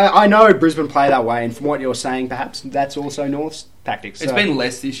 and I know Brisbane play that way, and from what you're saying, perhaps that's also North's tactics. It's been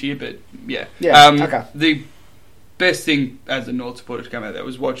less this year, but yeah. Okay. The best thing as a North supporter to come out of that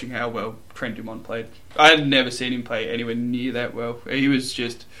was watching how well Trent Dumont played. I had never seen him play anywhere near that well. He was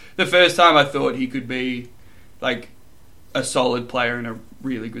just... The first time I thought he could be like a solid player in a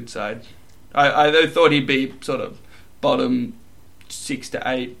really good side. I thought he'd be sort of bottom 6 to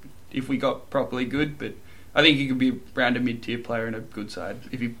 8 if we got properly good, but I think he could be around a mid-tier player in a good side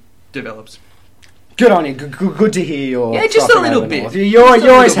if he develops. Good on you. Good to hear your... Yeah, just a little bit. You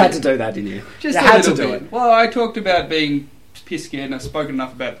always had to do that, didn't you? Just you had to do it. Well, I talked about being piss scared, and I've spoken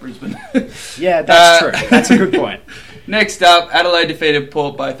enough about Brisbane. Yeah, that's true. That's a good point. Next up, Adelaide defeated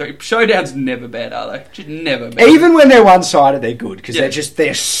Port by 3. Showdowns never bad, are they? Just never bad. Even when they're one-sided, they're good, because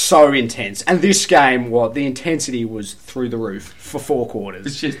they're so intense. And this game, the intensity was through the roof for 4 quarters.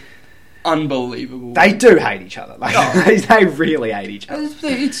 It's just unbelievable. They do hate each other. They really hate each other.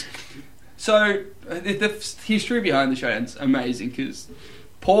 So, the history behind the Showdowns amazing, because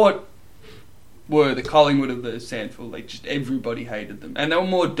Port were the Collingwood of the SANFL. Like, just everybody hated them. And they were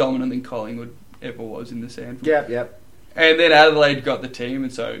more dominant than Collingwood ever was in the SANFL. Yep. And then Adelaide got the team,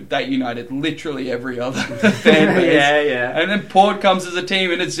 and so that united literally every other fan base. Yeah. And then Port comes as a team,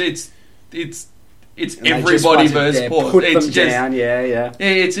 and it's everybody versus Port. Put it's them down, yeah.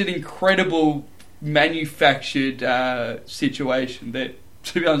 It's an incredible manufactured situation that,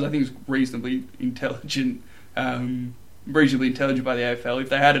 to be honest, I think is reasonably intelligent by the AFL. If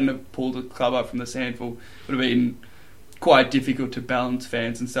they hadn't have pulled the club up from the SANFL, it would have been quite difficult to balance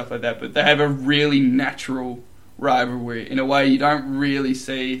fans and stuff like that. But they have a really natural rivalry in a way you don't really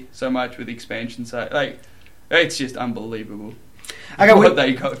see so much with expansion. So, it's just unbelievable. Okay, what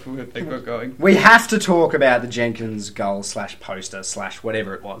they got going. We have to talk about the Jenkins goal /poster /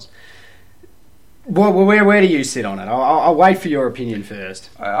 whatever it was. Well, where do you sit on it? I'll wait for your opinion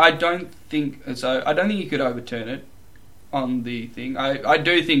first. I don't think so. I don't think you could overturn it on the thing. I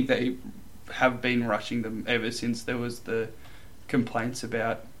do think they have been rushing them ever since there was the complaints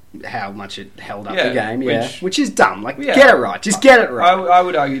about how much it held up the game, which is dumb. Get it right. Just get it right. I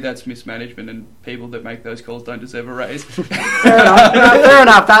would argue that's mismanagement, and people that make those calls don't deserve a raise. Fair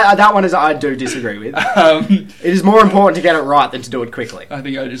enough. That one I do disagree with. It is more important to get it right than to do it quickly. I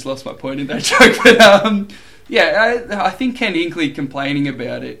think I just lost my point in that joke, but I think Ken Hinkley complaining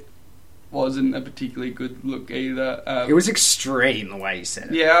about it wasn't a particularly good look either. It was extreme the way he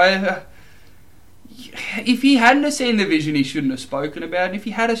said it. Yeah. If he hadn't have seen the vision, he shouldn't have spoken about it. And if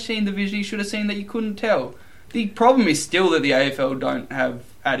he had seen the vision, he should have seen that you couldn't tell. The problem is still that the AFL don't have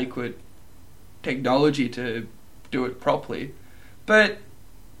adequate technology to do it properly. But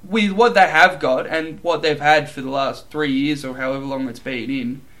with what they have got and what they've had for the last 3 years or however long it's been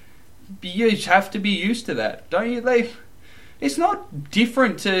in, you have to be used to that, don't you? It's not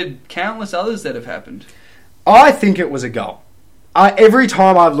different to countless others that have happened. I think it was a goal. Every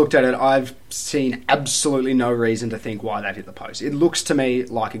time I've looked at it, I've seen absolutely no reason to think why that hit the post. It looks to me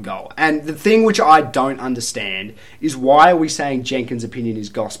like a goal. And the thing which I don't understand is why are we saying Jenkins' opinion is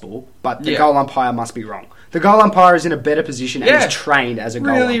gospel, but the goal umpire must be wrong? The goal umpire is in a better position and is trained as a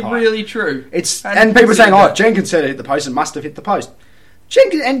goal umpire. Really true. And people are saying, Jenkins said it hit the post and must have hit the post.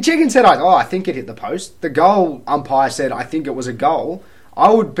 Jenkins said, I think it hit the post. The goal umpire said, I think it was a goal. I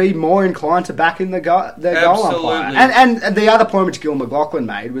would be more inclined to back in the goal umpire. And the other point which Gil McLaughlin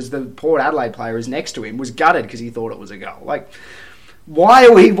made was the Port Adelaide player who's next to him was gutted because he thought it was a goal. Like, why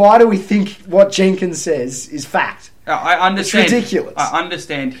do we think what Jenkins says is fact? I understand. It's ridiculous. I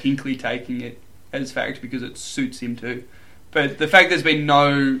understand Hinkley taking it as fact because it suits him too. But the fact there's been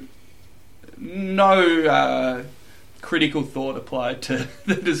no critical thought applied to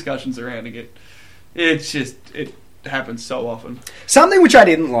the discussions surrounding it, it happens so often. Something which I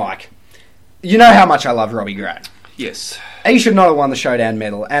didn't like. You know how much I love Robbie Gray. Yes. He should not have won the Showdown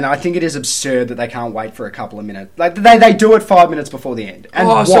medal, and I think it is absurd that they can't wait for a couple of minutes. Like they do it 5 minutes before the end. And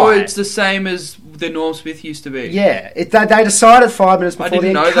why? So it's the same as the Norm Smith used to be. Yeah, they decided 5 minutes before the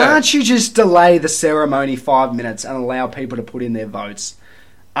end. Know that. Can't you just delay the ceremony 5 minutes and allow people to put in their votes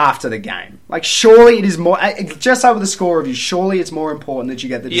after the game? Like, surely it is more... Just over the score review, surely it's more important that you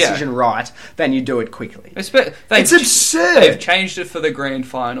get the decision right than you do it quickly. It's absurd. They've changed it for the grand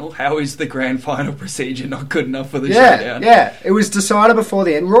final. How is the grand final procedure not good enough for the Showdown? Yeah, it was decided before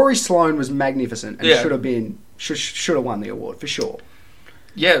the end. Rory Sloane was magnificent and should have won the award, for sure.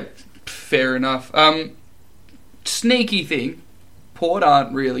 Yeah, fair enough. Sneaky thing... Port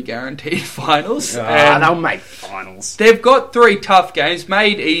aren't really guaranteed finals. They'll make finals. They've got 3 tough games,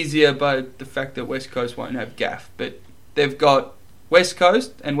 made easier by the fact that West Coast won't have Gaff. But they've got West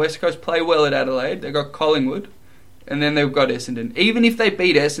Coast, and West Coast play well at Adelaide. They've got Collingwood, and then they've got Essendon. Even if they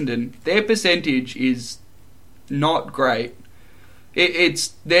beat Essendon, their percentage is not great.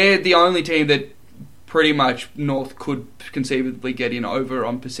 They're the only team that pretty much North could conceivably get in over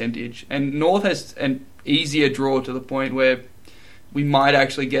on percentage. And North has an easier draw to the point where we might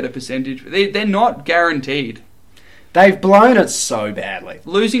actually get a percentage. They're not guaranteed. They've blown it so badly.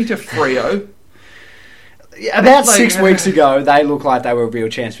 Losing to Freo. About 6 weeks ago, they looked like they were a real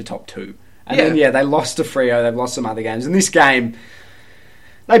chance for top 2. And then, they lost to Freo. They've lost some other games. In this game,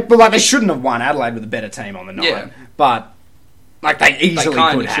 they shouldn't have won. Adelaide with a better team on the night. Yeah. But, they easily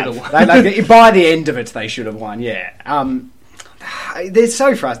could have. By the end of it, they should have won, they're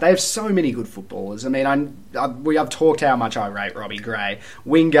so frustrated. They have so many good footballers. I mean, I've talked how much I rate Robbie Gray.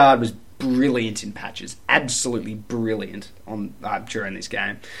 Wingard was brilliant in patches, absolutely brilliant during this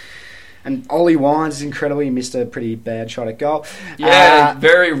game. And Ollie Wines is incredible. He missed a pretty bad shot at goal. Yeah,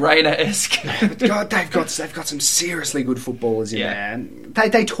 very Rayner-esque. God, they've got some seriously good footballers in there. And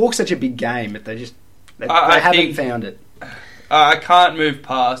they talk such a big game, but they haven't found it. I can't move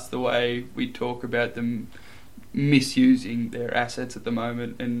past the way we talk about them misusing their assets at the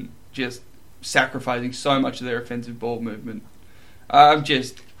moment and just sacrificing so much of their offensive ball movement. I don't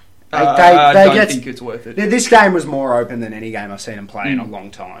think it's worth it. This game was more open than any game I've seen them play in a long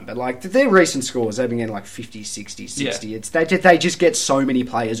time. But their recent scores, they've been getting 50, 60, 60. Yeah. They just get so many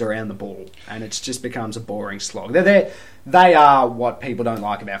players around the ball, and it just becomes a boring slog. They are what people don't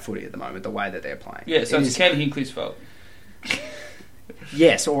like about footy at the moment, the way that they're playing. Yeah, so it's Ken Hinkley's fault.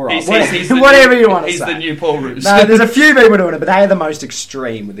 Yes, all right. Whatever you want to say. He's the new Paul Roos. No, there's a few people doing it, but they are the most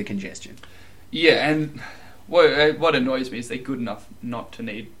extreme with the congestion. Yeah, and what annoys me is they're good enough not to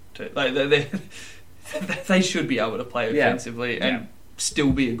need to... they should be able to play offensively and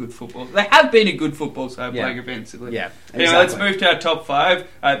still be a good football. They have been a good football side playing offensively. Yeah, exactly. Anyway, let's move to our top 5.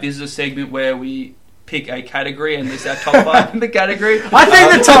 This is a segment where we pick a category and list our top 5 in the category. I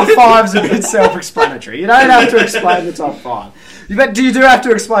think the top 5's a bit self-explanatory. You don't have to explain the top 5. But you do have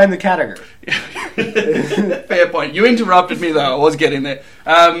to explain the category. Fair point. You interrupted me though. I was getting there.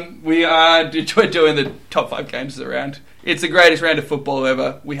 We're doing the top 5 games of the round. It's the greatest round of football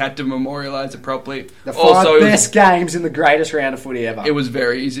ever. We had to memorialise it properly. The 5 best games in the greatest round of footy ever. It was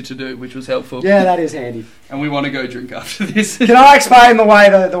very easy to do, which was helpful. Yeah, that is handy. And we want to go drink after this. Can I explain the way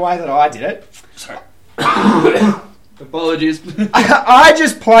that I did it? Sorry. Apologies. I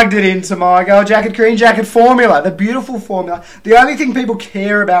just plugged it into my Gold Jacket, Green Jacket formula, the beautiful formula. The only thing people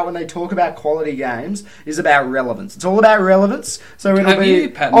care about when they talk about quality games is about relevance. It's all about relevance, so it'll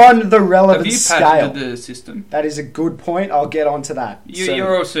be on the relevance scale. Have you patented the system? That is a good point. I'll get onto that.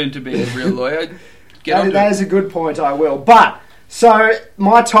 You're all soon to be a real lawyer. That is a good point, I will. But... So,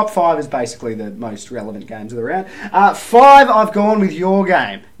 my top 5 is basically the most relevant games of the round. 5, I've gone with your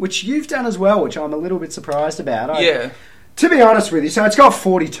game, which you've done as well, which I'm a little bit surprised about. To be honest with you, so it's got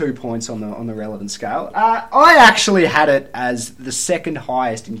 42 points on the relevant scale. I actually had it as the second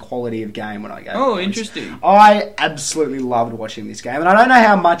highest in quality of game when I gave it interesting. I absolutely loved watching this game, and I don't know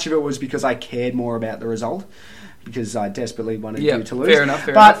how much of it was because I cared more about the result. because I desperately wanted you to lose. Fair enough.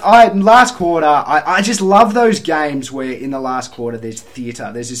 Last quarter, I just love those games where in the last quarter there's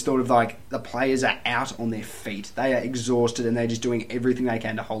theatre. There's this sort of like the players are out on their feet. They are exhausted and they're just doing everything they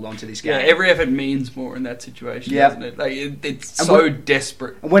can to hold on to this game. Yeah, every effort means more in that situation, doesn't it? Like, it's so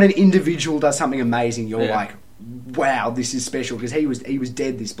desperate. And when an individual does something amazing, you're like, wow, this is special, because he was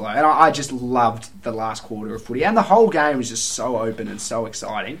dead, this bloke. And I just loved the last quarter of footy. And the whole game was just so open and so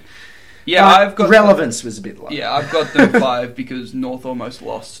exciting. Yeah, I've got relevance was a bit low. Yeah, I've got them 5 because North almost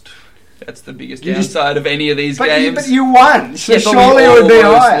lost. That's the biggest downside of any of these games. But you won, so surely it would be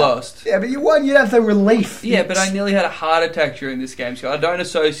higher. Lost. Yeah, but you won. You'd have the relief. Yeah, but I nearly had a heart attack during this game, so I don't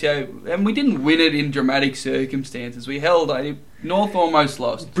associate. And we didn't win it in dramatic circumstances. We held. North almost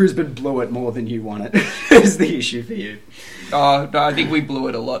lost. Brisbane blew it more than you won it. Is the issue for you? Oh no, I think we blew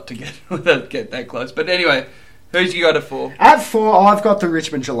it a lot to get that close. But anyway. Who's you got at 4? At 4, I've got the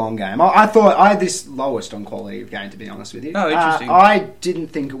Richmond-Geelong game. I thought I had this lowest on quality of game, to be honest with you. Oh, interesting. I didn't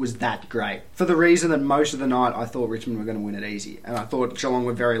think it was that great. For the reason that most of the night I thought Richmond were going to win it easy. And I thought Geelong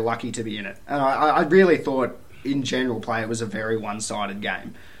were very lucky to be in it. And I really thought, in general play, it was a very one-sided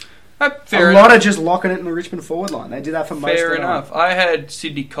game. Fair enough. Lot of just locking it in the Richmond forward line. They did that for most of the night. Fair enough. I had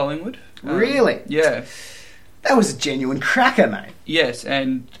Sydney Collingwood. Really? Yeah. That was a genuine cracker, mate. Yes,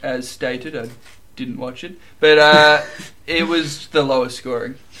 and as stated, I didn't watch it, but it was the lowest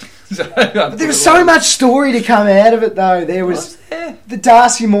scoring. But there was so much story to come out of it, though. There was the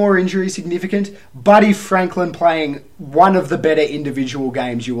Darcy Moore injury, significant. Buddy Franklin playing one of the better individual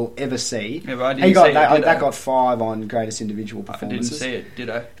games you will ever see. Yeah, but I didn't see it, that got 5 on greatest individual performances. I didn't see it, did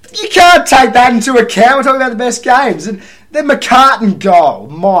I? You can't take that into account. We're talking about the best games. And the McCartan goal,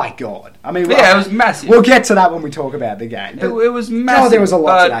 my God. I mean, it was massive. We'll get to that when we talk about the game. It was massive. Oh, there was a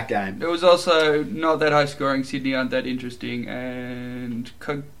lot to that game. It was also not that high scoring. Sydney aren't that interesting, and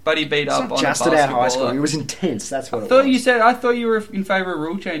Buddy beat up on the basketball. Just about high scoring. It was intense. That's what I thought you were in favour of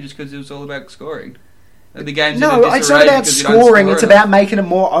rule changes because it was all about scoring. The game's no, it's not about scoring. It's about making it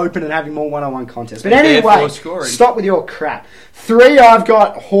more open and having more one-on-one contests. But anyway, stop with your crap. 3, I've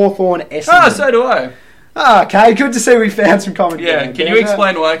got Hawthorn Essendon. Oh, so do I. Oh, okay, good to see we found some common ground. Yeah, can you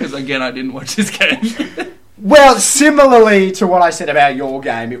explain why? Because again, I didn't watch this game. Well, similarly to what I said about your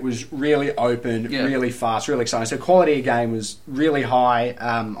game, it was really open, really fast, really exciting. So quality of game was really high.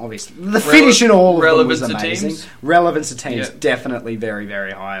 Obviously, the finish in all of them was amazing. Relevance to teams, definitely very,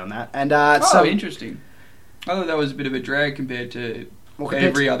 very high on that. And interesting. I thought that was a bit of a drag compared to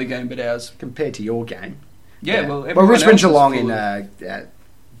every other game but ours. Compared to your game. Yeah. Well, Richmond Geelong in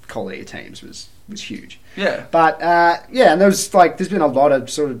quality of teams was huge. Yeah. But, and there's been a lot of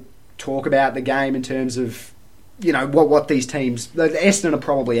sort of talk about the game in terms of, what these teams... The Essendon are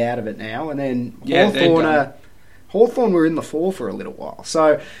probably out of it now, and then Hawthorn were in the 4 for a little while.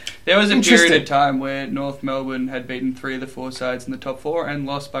 So there was a period of time where North Melbourne had beaten 3 of the 4 sides in the top 4 and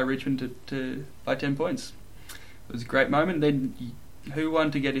lost by Richmond by 10 points. It was a great moment. Then who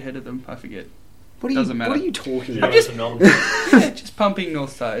won to get ahead of them? I forget. Doesn't matter. What are you talking about? Just pumping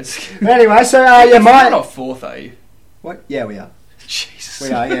North sides. Anyway, so you're not 4th, are you? What? Yeah, we are. Jesus.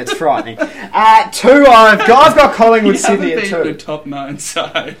 We are, it's frightening. 2, I've got Collingwood Sydney at 2. The top 9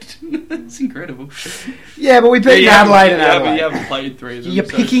 side. That's incredible. Yeah, but we beat Adelaide and Adelaide. You haven't played 3 of them. You're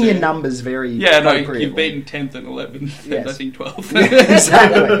picking your numbers very appropriately. You've beaten 10th and 11th, and I think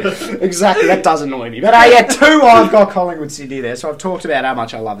 12th. Exactly, that does annoy me. But 2, I've got Collingwood Sydney there, so I've talked about how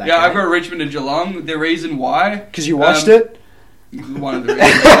much I love that game. I've got Richmond and Geelong. The reason why... Because you watched it? One of the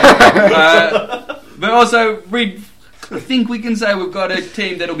reasons why. But also, I think we can say we've got a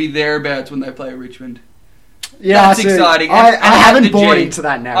team that'll be thereabouts when they play Richmond. Yeah, that's exciting. I haven't bought into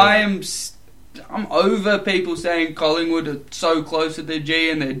that narrative. I'm over people saying Collingwood are so close to the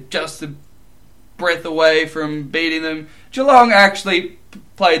G and they're just a breath away from beating them. Geelong actually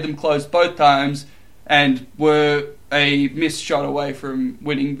played them close both times and were a missed shot away from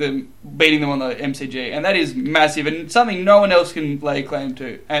beating them on the MCG, and that is massive and something no one else can lay claim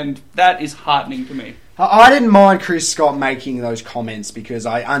to, and that is heartening to me. I didn't mind Chris Scott making those comments because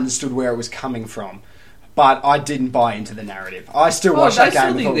I understood where it was coming from, but I didn't buy into the narrative. I still watched that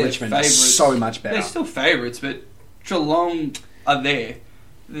game and thought Richmond was so much better. They're still favourites, but Geelong are there.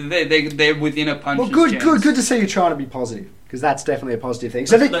 They're within a puncher's chance. Good to see you trying to be positive, because that's definitely a positive thing.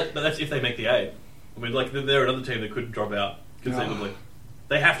 But that's if they make the 8. I mean, they're another team that could drop out conceivably.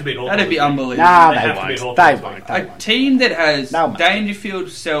 They have to beat Hawthorn. That'd be unbelievable. Nah, they won't. A team that has Dangerfield,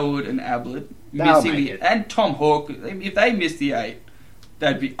 Selwood, and Ablett missing and Tom Hawke, if they miss the 8,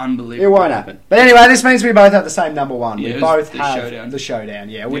 that'd be unbelievable. It won't happen. But anyway, this means we both have the same number 1. Yeah, we both the have showdown. The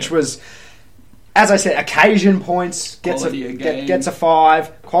showdown, which was As I said, occasion points, gets a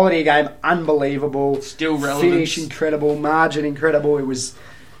 5. Quality of game, unbelievable. Still relevant. Finish, incredible. Margin, incredible.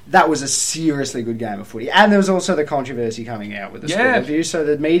 That was a seriously good game of footy. And there was also the controversy coming out with the split review, so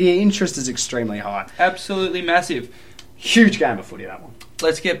the media interest is extremely high. Absolutely massive. Huge game of footy, that one.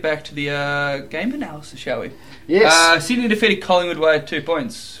 Let's get back to the game analysis, shall we? Yes. Sydney defeated Collingwood by 2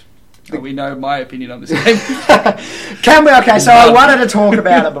 points. We know my opinion on this game. Can we? Okay, so I wanted to talk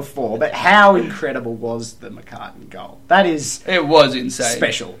about it before, but how incredible was the McCartan goal? It was insane.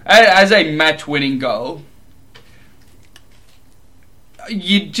 Special. As a match-winning goal,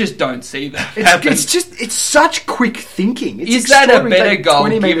 you just don't see that happen. It's such quick thinking. Is that a better goal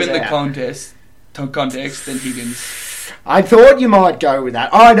given the context than Higgins? I thought you might go with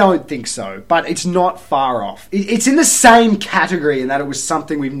that. I don't think so, but it's not far off. It's in the same category in that it was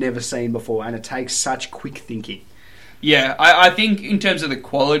something we've never seen before, and it takes such quick thinking. Yeah, I think in terms of the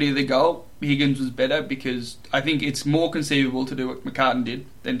quality of the goal, Higgins was better because I think it's more conceivable to do what McCartan did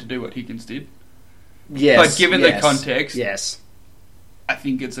than to do what Higgins did. Yes. But given the context, yes, I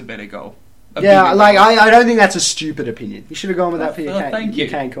think it's a better goal. I don't think that's a stupid opinion. You should have gone with that for your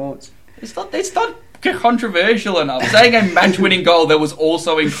Kane Corns. It's not controversial enough. Saying a match-winning goal that was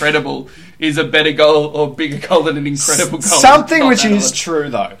also incredible is a better goal or bigger goal than an incredible goal. Something which is true,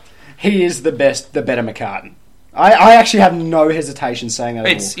 though. He is the better McCartan. I actually have no hesitation saying that.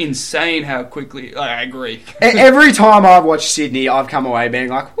 It's insane how quickly... I agree. Every time I've watched Sydney, I've come away being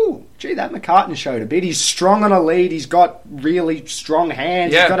like, ooh, gee, that McCartan showed a bit. He's strong on a lead. He's got really strong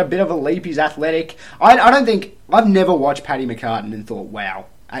hands. Yeah. He's got a bit of a leap. He's athletic. I've never watched Paddy McCartan and thought, wow,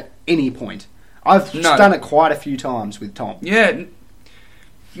 at any point. I've done it quite a few times with Tom. Yeah.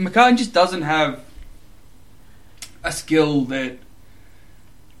 McCartan just doesn't have a skill that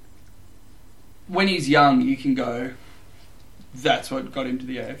when he's young you can go, that's what got him to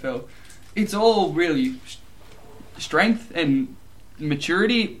the AFL. It's all really strength and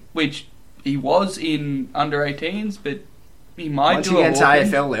maturity, which he was in under 18s, but he might once do he a gets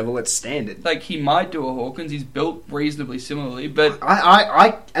Hawkins. AFL level, it's standard. Like, he might do a Hawkins. He's built reasonably similarly, but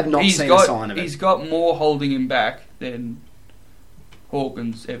I have not seen a sign of it. He's got more holding him back than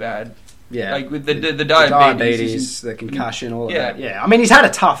Hawkins ever had. Yeah, like with the diabetes, the concussion, all of that. Yeah, I mean, he's had a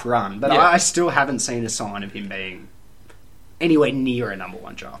tough run, but I still haven't seen a sign of him being anywhere near a number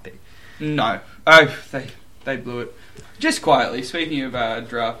 1 draft pick. No, they blew it. Just quietly, speaking of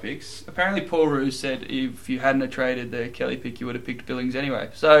draft picks, apparently Paul Roos said if you hadn't have traded the Kelly pick, you would have picked Billings anyway.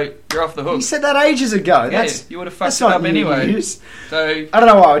 So you're off the hook. He said that ages ago. Yeah, you would have fucked it up anyway. News. So I don't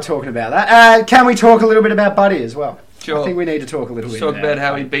know why we're talking about that. Can we talk a little bit about Buddy as well? Sure. I think we need to talk a little bit about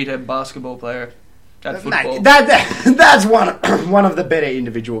how he beat a basketball player at football. That's one of the better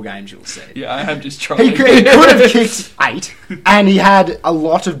individual games you'll see. Yeah, I am just trying. He could have kicked 8, and he had a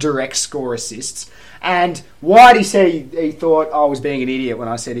lot of direct score assists. And Whitey said he thought I was being an idiot when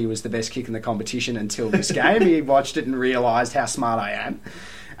I said he was the best kick in the competition until this game. He watched it and realised how smart I am.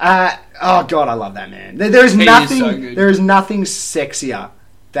 Oh God, I love that man. There is nothing sexier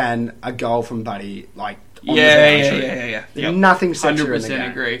than a goal from Buddy. Like on yeah. Nothing sexier 100% in the game.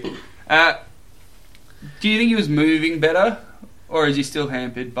 agree. Do you think he was moving better, or is he still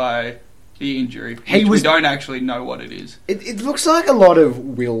hampered by the injury? We don't actually know what it is. It looks like a lot of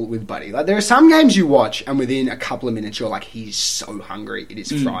will with Buddy. Like, there are some games you watch and within a couple of minutes you're like, he's so hungry, it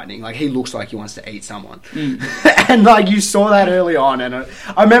is frightening. Like, he looks like he wants to eat someone. And like, you saw that early on, and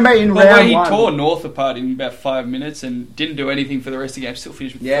I remember in round 1 he tore North apart in about 5 minutes and didn't do anything for the rest of the game. Still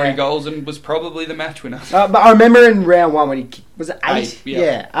finished with 3 goals and was probably the match winner. But I remember in round 1 when he was it 8?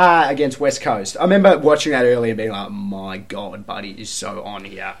 Yeah. Against West Coast. I remember watching that early and being like, my God, Buddy is so on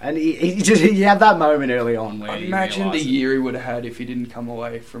here. And he had that moment early on where imagine the year he would have had if he didn't come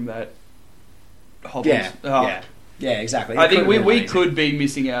away from that hobble. Yeah, exactly. I think we could be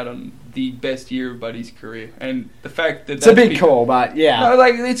missing out on the best year of Buddy's career, and the fact that it's a big call, but no,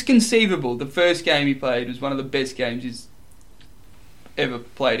 like, it's conceivable. The first game he played was one of the best games he's ever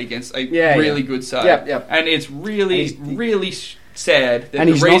played against a really good side. Yep. And it's really sad that and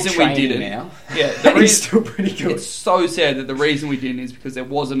the reason we didn't now. Yeah, he's still pretty good. It's so sad that the reason we didn't is because there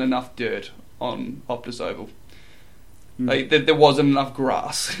wasn't enough dirt on Optus Oval. Like, there wasn't enough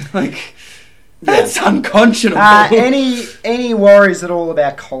grass. Like, that's unconscionable. Any worries at all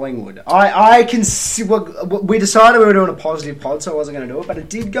about Collingwood? I can see, we decided we were doing a positive pod, so I wasn't going to do it, but it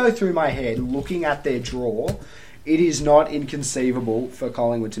did go through my head looking at their draw. It is not inconceivable for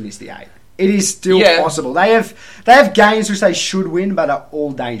Collingwood to miss the 8. It is still possible. They have games which they should win, but are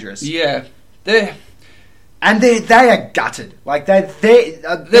all dangerous. Yeah, they are gutted. Like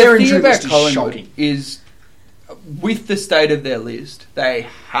their injury list is shocking. with the state of their list, they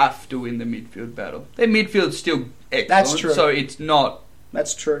have to win the midfield battle. Their midfield's still excellent. That's true. So it's not...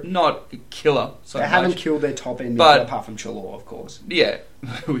 That's true. Not a killer. They haven't killed their top end midfield, apart from Chalor, of course. Yeah,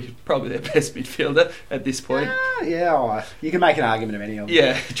 probably their best midfielder at this point. You can make an argument of any of them.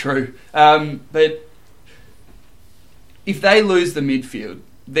 Yeah, true. But if they lose the midfield,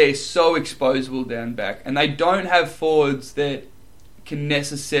 they're so exposable down back, and they don't have forwards that can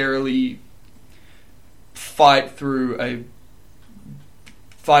necessarily fight through a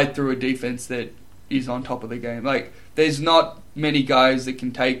defense that is on top of the game. Like, there's not many guys that can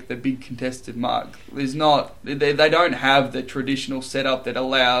take the big contested mark. There's not. They don't have the traditional setup that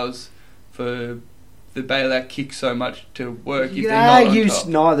allows for the bailout kick so much to work. If they're not on top.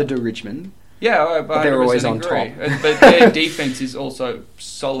 Neither do Richmond. Yeah, but they're always on top. But their defense is also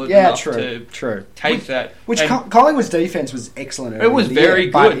solid enough to take that. Which Collingwood's defense was excellent. It was very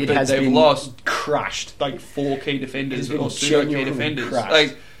good, but they've lost crushed like 4 key defenders or pseudo key defenders. Crushed.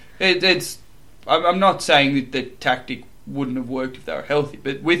 Like I'm not saying that the tactic wouldn't have worked if they were healthy,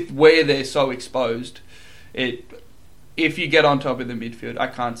 but with where they're so exposed, if you get on top of the midfield, I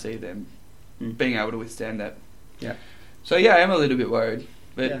can't see them being able to withstand that. Yeah. So yeah, I am a little bit worried,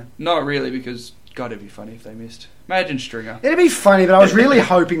 but not really, because God, it'd be funny if they missed. Imagine Stringer. It'd be funny, but I was really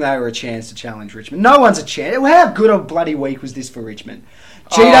hoping they were a chance to challenge Richmond. No one's a chance. How good a bloody week was this for Richmond?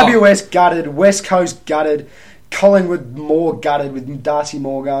 GWS gutted, West Coast gutted, Collingwood more gutted with Darcy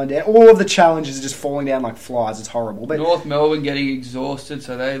Moore going down. All of the challenges are just falling down like flies. It's horrible. But North Melbourne getting exhausted,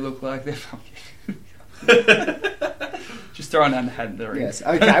 so they look like they're just throwing out hat in the ring. Yes,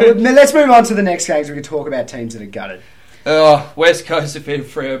 okay. Well, let's move on to the next games. We can talk about teams that are gutted. West Coast defeated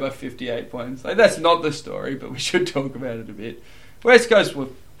Freo by 58 points. Like, that's not the story, but we should talk about it a bit. West Coast were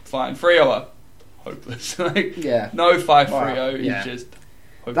fine. Freo are hopeless. No fight Freo is just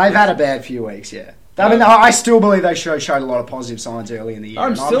hopeless. They've had a bad few weeks, I mean, I still believe they showed a lot of positive signs early in the year.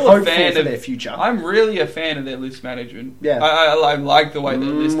 I'm hopeful for their future. I'm really a fan of their list management. Yeah. I like the way their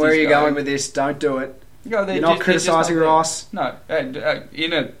list is Where are you going with this? Don't do it. You're not criticising Ross. No.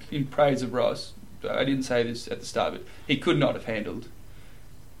 In praise of Ross, I didn't say this at the start, but he could not have handled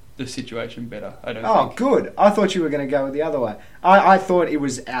the situation better, I don't think. Oh, good. I thought you were going to go the other way. I thought it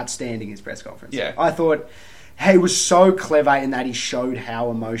was outstanding, his press conference. Yeah. I thought he was so clever in that he showed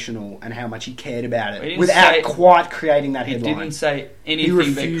how emotional and how much he cared about it without quite creating that headline. He didn't say anything. He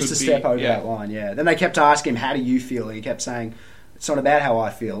refused to step over that line, Then they kept asking him, how do you feel? And he kept saying, it's not about how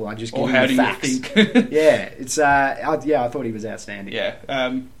I feel, I just give you the facts. You think? I thought he was outstanding. Yeah,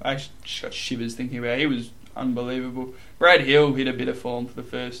 I just got shivers thinking about it. He was unbelievable. Brad Hill hit a bit of form for the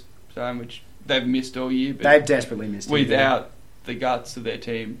first time, which they've missed all year. But they've desperately missed it. Without the guts of their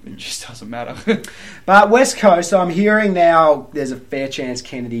team, it just doesn't matter. But West Coast, I'm hearing now there's a fair chance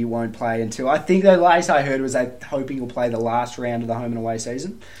Kennedy won't play until, I think the latest I heard was they're hoping he'll play the last round of the home and away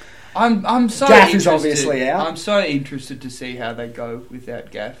season. I'm so Gaff interested. is obviously out. I'm so interested to see how they go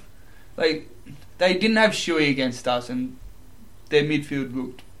without Gaff. Like, they didn't have Shuey against us, and their midfield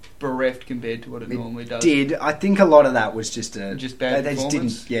looked bereft compared to what it normally does. I think a lot of that was just bad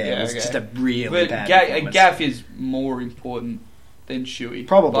performance. It was just a really bad performance. Gaff is more important than Shuey.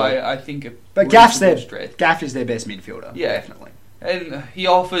 Probably. By, I think, but Gaff is their best midfielder. Yeah. Definitely. And he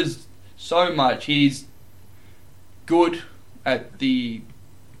offers so much. He's good at the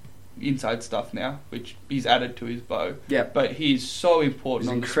inside stuff now, which he's added to his bow. Yeah. But he's so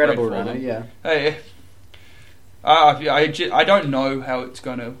important. He's an incredible runner, I don't know how it's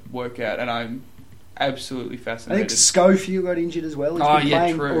going to work out, and I'm absolutely fascinated. I think Schofield got injured as well. He's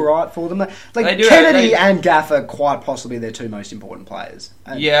been playing all right for them. Like Kennedy and Gaff are quite possibly their two most important players.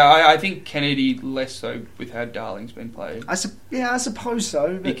 I think Kennedy less so with how Darling's been played. I suppose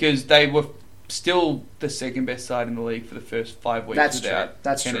so. Because they were still the second best side in the league for the first 5 weeks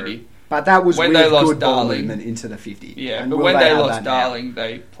That's Kennedy. True. But that was when with they lost good ball Darling movement into the 50. Yeah, but when they lost Darling,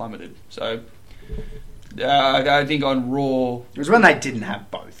 they plummeted. So I think on Raw... It was when they didn't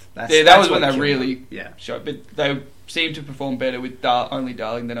have both. That was when they really showed. But they seemed to perform better with only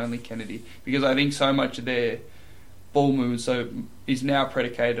Darling than only Kennedy. Because I think so much of their ball movement is now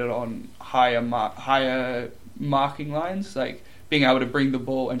predicated on higher marking lines, like being able to bring the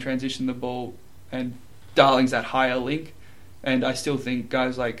ball and transition the ball, and Darling's that higher link. And I still think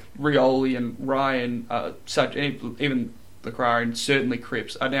guys like Rioli and Ryan are such, even LeCras and certainly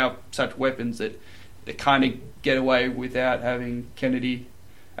Cripps, are now such weapons that they kind of get away without having Kennedy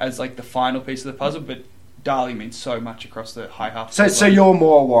as like the final piece of the puzzle. But Darling means so much across the high half. So you're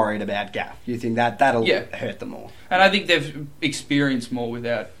more worried about Gaff? You think that'll hurt them more? And I think they've experienced more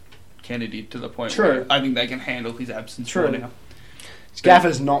without Kennedy to the point where I think they can handle his absence more now. Gaff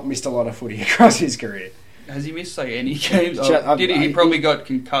has not missed a lot of footy across his career. Has he missed any games? He probably got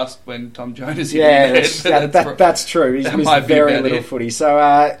concussed when Tom Jonas hit him. That's true. He's missed very little footy.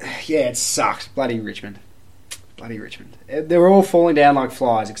 So, it sucked. Bloody Richmond. They were all falling down like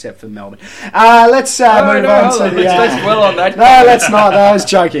flies except for Melbourne. Let's move on to the... Let's dwell on that. No, let's not. I was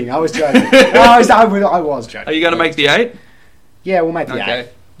joking. I was joking. Are you going to make the 8? Yeah, we'll make the 8.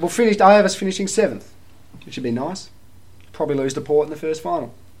 We'll finish. I have us finishing 7th, which should be nice. Probably lose to Port in the first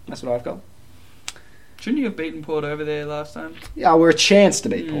final. That's what I've got. Shouldn't you have beaten Port over there last time? Yeah, we're a chance to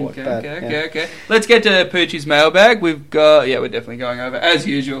beat Port. Okay. Let's get to Poochie's mailbag. We're definitely going over, as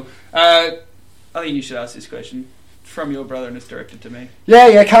usual. I think you should ask this question from your brother and it's directed to me.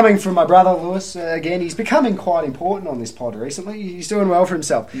 Yeah, coming from my brother, Lewis. Again, he's becoming quite important on this pod recently. He's doing well for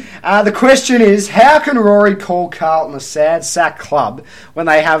himself. The question is, how can Rory call Carlton a sad sack club when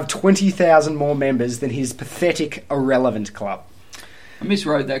they have 20,000 more members than his pathetic, irrelevant club? I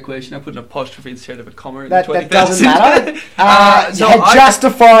miswrote that question. I put an apostrophe instead of a comma in that, the 20,000. That doesn't matter.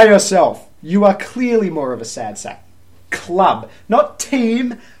 Justify yourself. You are clearly more of a sad sack club, not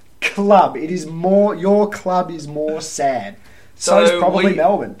team. Club. It is more. Your club is more sad. So is probably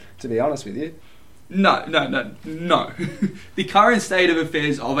Melbourne, to be honest with you. No. The current state of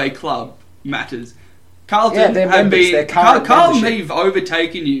affairs of a club matters. Carlton have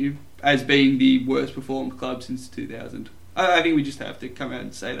overtaken you as being the worst performed club since 2000. I think we just have to come out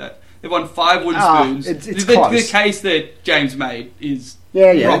and say that. They've won 5 wooden spoons. It's close. The case that James made is...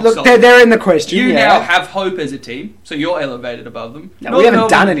 Yeah. Look, they're in the question. You now have hope as a team, so you're elevated above them. No, we haven't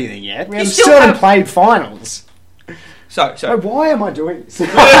done anything yet. We still haven't played finals. So why am I doing this?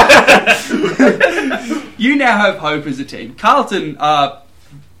 You now have hope as a team. Carlton are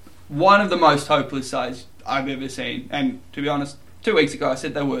one of the most hopeless sides I've ever seen. And to be honest, 2 weeks ago I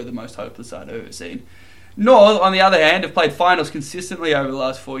said they were the most hopeless side I've ever seen. North, on the other hand, have played finals consistently over the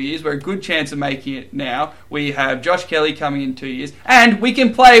last 4 years. We're a good chance of making it now. We have Josh Kelly coming in 2 years. And we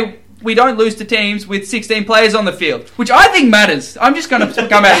can play... We don't lose to teams with 16 players on the field, which I think matters. I'm just going to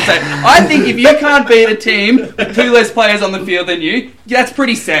come out and say, I think if you can't beat a team with 2 less players on the field than you, that's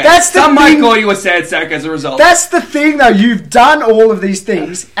pretty sad. Some might call you a sad sack as a result. That's the thing, though. You've done all of these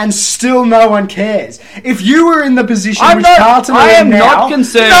things, and still no one cares. If you were in the position which Carlton are in now, not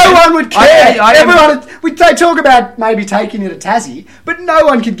concerned. No one would care. They talk about maybe taking it to Tassie, but no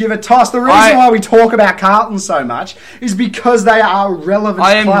one could give a toss. The reason why we talk about Carlton so much is because they are relevant.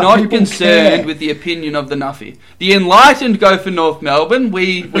 I am not concerned with the opinion of the Nuffy. The enlightened go for North Melbourne.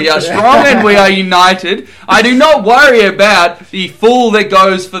 We are strong and we are united. I do not worry about the fool that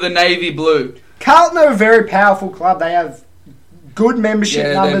goes for the navy blue. Carlton are a very powerful club. They have good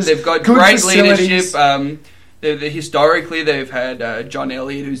membership numbers. They've got good great facilities. leadership. Historically, they've had John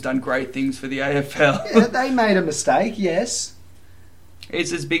Elliott, who's done great things for the AFL. Yeah, they made a mistake, yes.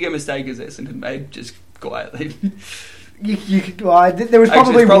 It's as big a mistake as Essendon made, just quietly. There was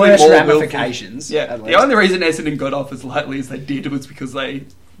probably worse ramifications. Yeah, the only reason Essendon got off as lightly as they did was because they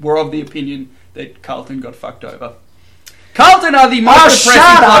were of the opinion that Carlton got fucked over. Carlton are the most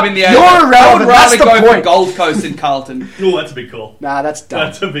depressing club in the AFL. You're irrelevant. I would rather go for Gold Coast than Carlton. Oh, that's a big call. Nah, that's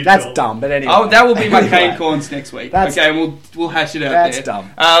dumb. That's dumb, but anyway. Oh, that will be my cane corns next week. And we'll hash it out there. That's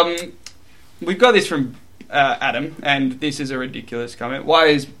dumb. We've got this from Adam, and this is a ridiculous comment. Why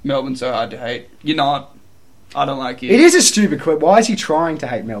is Melbourne so hard to hate? You're not. I don't like you. It is a stupid quote. Why is he trying to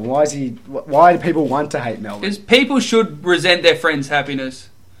hate Melbourne? Why do people want to hate Melbourne? Because people should resent their friends' happiness.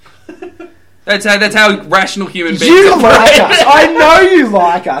 That's how rational human beings You operate. like us. I know you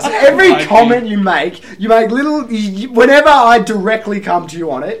like us. Every comment you make little... whenever I directly come to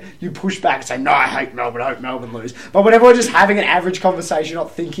you on it, you push back and say, no, I hate Melbourne, I hope Melbourne lose. But whenever we're just having an average conversation,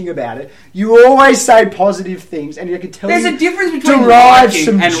 not thinking about it, you always say positive things, and I can tell There's you... a difference between derive liking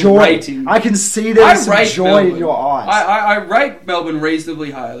some and joy. rating. I can see there's some joy Melbourne. in your eyes. I rate Melbourne reasonably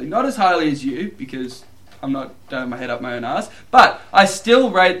highly. Not as highly as you, because I'm not my head up my own ass, but I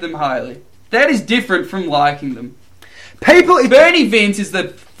still rate them highly. That is different from liking them. Bernie Vince is the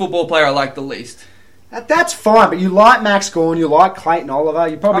football player I like the least. That's fine, but you like Max Gawn, you like Clayton Oliver,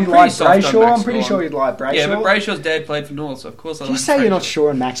 you probably like Brayshaw. I'm pretty sure you'd like Brayshaw. Yeah, but Brayshaw's dad played for North, so of course I like You say Brayshaw. You're not sure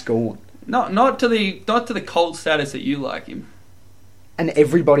on Max Gawn. Not to the cult status that you like him. And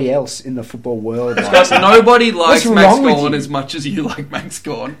everybody else in the football world likes him. Nobody likes Max Gawn as much as you like Max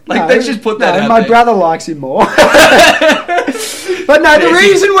Gawn. Let's just put that out my there. brother likes him more. But no, the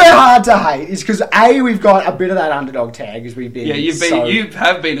reason we're hard to hate is because we've got a bit of that underdog tag as we've been. Yeah, you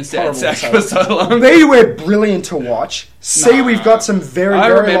have been a sad sack for so long. B, we're brilliant to watch. C, we've got some very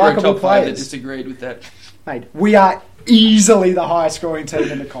likeable players. That disagreed with that. Mate, we are easily the highest scoring team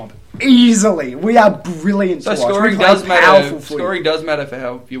in the comp. Easily, we are brilliant to watch. Scoring does matter. Scoring does matter for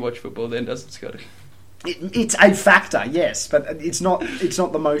how you watch football, then, doesn't it, Scotty? It's a factor, yes, but it's not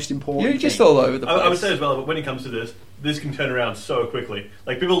the most important. You're just thing. all over the place. I would say as well, but when it comes to this can turn around so quickly.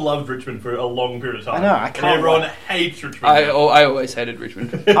 Like, people loved Richmond for a long period of time. I know, I can't. And everyone hates Richmond. I always hated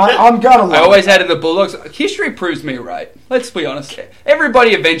Richmond. I'm gonna. I always hated the Bulldogs. History proves me right. Let's be honest.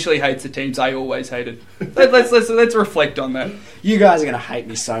 Everybody eventually hates the teams I always hated. Let's reflect on that. You guys are gonna hate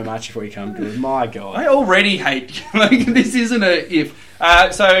me so much if we come good. My God, I already hate you. Like, this isn't a if.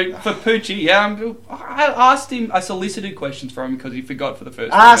 So for Poochie, I asked him. I solicited questions from him because he forgot for the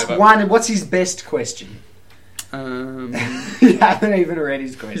first. Ask one. What's his best question? You haven't even read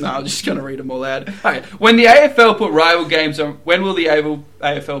his question. No, I'm just going to read them all out. Okay. When the AFL put rival games on, when will the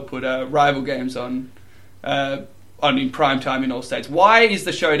AFL put rival games on in prime time in all states? Why is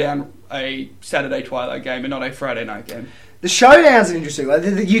the Showdown a Saturday twilight game and not a Friday night game? The Showdown's interesting. Like,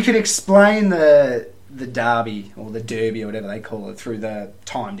 you can explain the derby or the derby or whatever they call it through the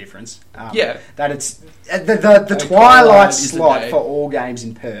time difference. That it's the twilight slot for all games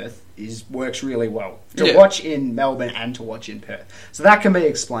in Perth works really well to watch in Melbourne and to watch in Perth. So that can be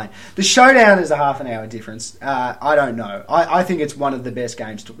explained. The Showdown is a half an hour difference. I don't know. I think it's one of the best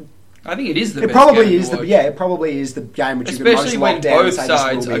games to. I think it is the best probably game is to watch. It probably is the game which especially you can most when lock down both and say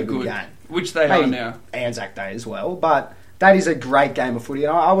sides this will be are a good good, game. which they Maybe are now. Anzac Day as well, but that is a great game of footy,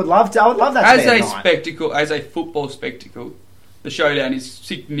 and I would love that. As a spectacle, as a football spectacle, the Showdown is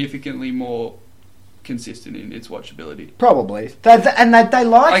significantly more consistent in its watchability. Probably, they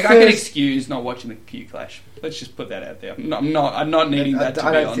like. I can excuse not watching the Q Clash. Let's just put that out there. I'm not needing that.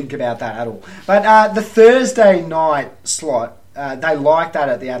 I don't think about that at all. But the Thursday night slot, they like that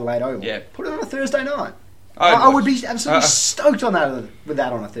at the Adelaide Oval. Yeah, put it on a Thursday night. I would be absolutely stoked on that with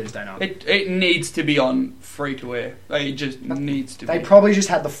that on a Thursday night. It needs to be on free to air. It just needs to be. They probably just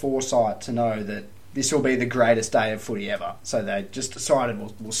had the foresight to know that this will be the greatest day of footy ever. So they just decided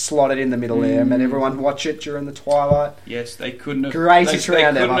we'll slot it in the middle there and let everyone watch it during the twilight. Yes, they couldn't have. Greatest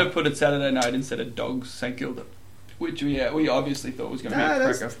round ever. They couldn't have put it Saturday night instead of Dogs St Kilda, which we obviously thought was going to be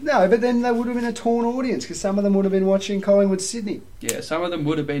a cracker. No, but then they would have been a torn audience because some of them would have been watching Collingwood Sydney. Yeah, some of them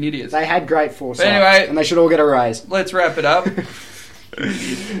would have been idiots. They had great foresight. But anyway, and they should all get a raise. Let's wrap it up.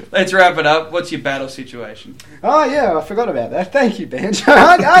 Let's wrap it up. What's your battle situation? Oh, yeah, I forgot about that. Thank you, Benj.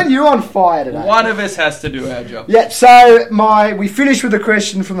 Aren't you on fire today? One of us has to do our job. Yeah, so we finished with a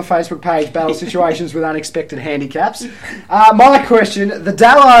question from the Facebook page, Battle Situations with Unexpected Handicaps. My question, the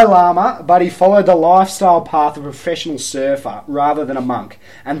Dalai Lama, but he followed the lifestyle path of a professional surfer rather than a monk,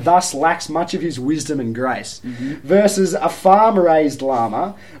 and thus lacks much of his wisdom and grace, versus a farm-raised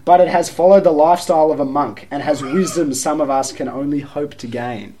Lama, but it has followed the lifestyle of a monk and has wisdom some of us can only hope to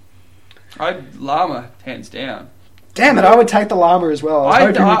gain. Lama, hands down. Damn it, I would take the Lama as well.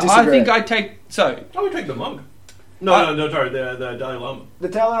 I think I'd take... So... I would take the monk. No, sorry, the Dalai Lama. The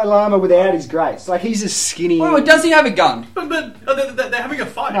Dalai Lama without his grace. Like, he's a skinny... Well, does he have a gun? But they're having a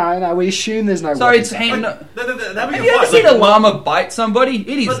fight. No, we assume there's no... So it's him... Have you ever seen a llama bite somebody?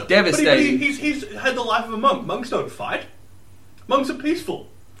 It is devastating. He's had the life of a monk. Monks don't fight. Monks are peaceful.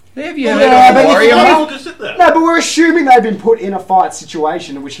 Have you heard of a warrior monk? Just sit there. No, but we're assuming they've been put in a fight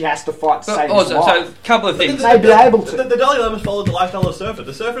situation in which he has to fight to save his life. So, a couple of things. They'd be able to. The Dalai Lama's followed the lifestyle of a surfer.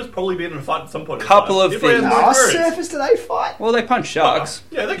 The surfer's probably been in a fight at some point. Couple of things. Surfers, do they fight? Well, they punch sharks.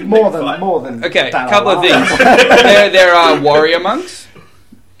 Yeah, they can more than. Okay, Dalai couple of Lama. things. there are warrior monks.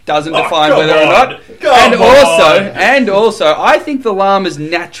 Doesn't define whether or not. And also, I think the Lama's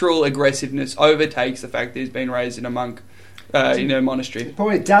natural aggressiveness overtakes the fact that he's been raised in a monk. In a monastery.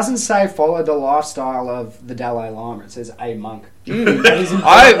 Probably it doesn't say follow the lifestyle of the Dalai Lama. It says a monk.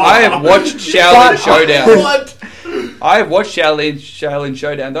 I have watched Shaolin Showdown. What? I have watched Shaolin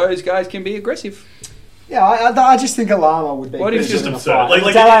Showdown. Those guys can be aggressive. Yeah, I just think a Lama would be. What if just absurd?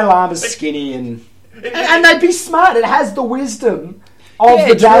 The Dalai Lama's skinny and they'd be smart. It has the wisdom of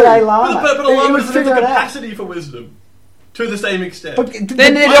the Dalai Lama. But a Lama doesn't have the capacity for wisdom. To the same extent. But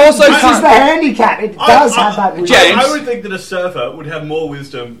then it also this is the handicap. It does have that wisdom. James, I would think that a surfer would have more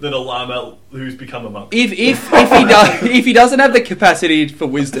wisdom than a Lama who's become a monk. If he doesn't have the capacity for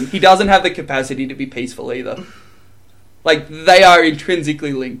wisdom, he doesn't have the capacity to be peaceful either. Like, they are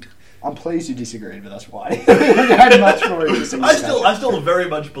intrinsically linked. I'm pleased you disagreed with us, Whitey. You had much more interesting I still very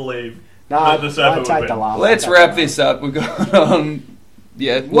much believe that the surfer would win. The Lama. Let's wrap this up. We've gone on...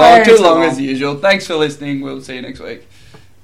 Yeah, too long as usual. Thanks for listening. We'll see you next week.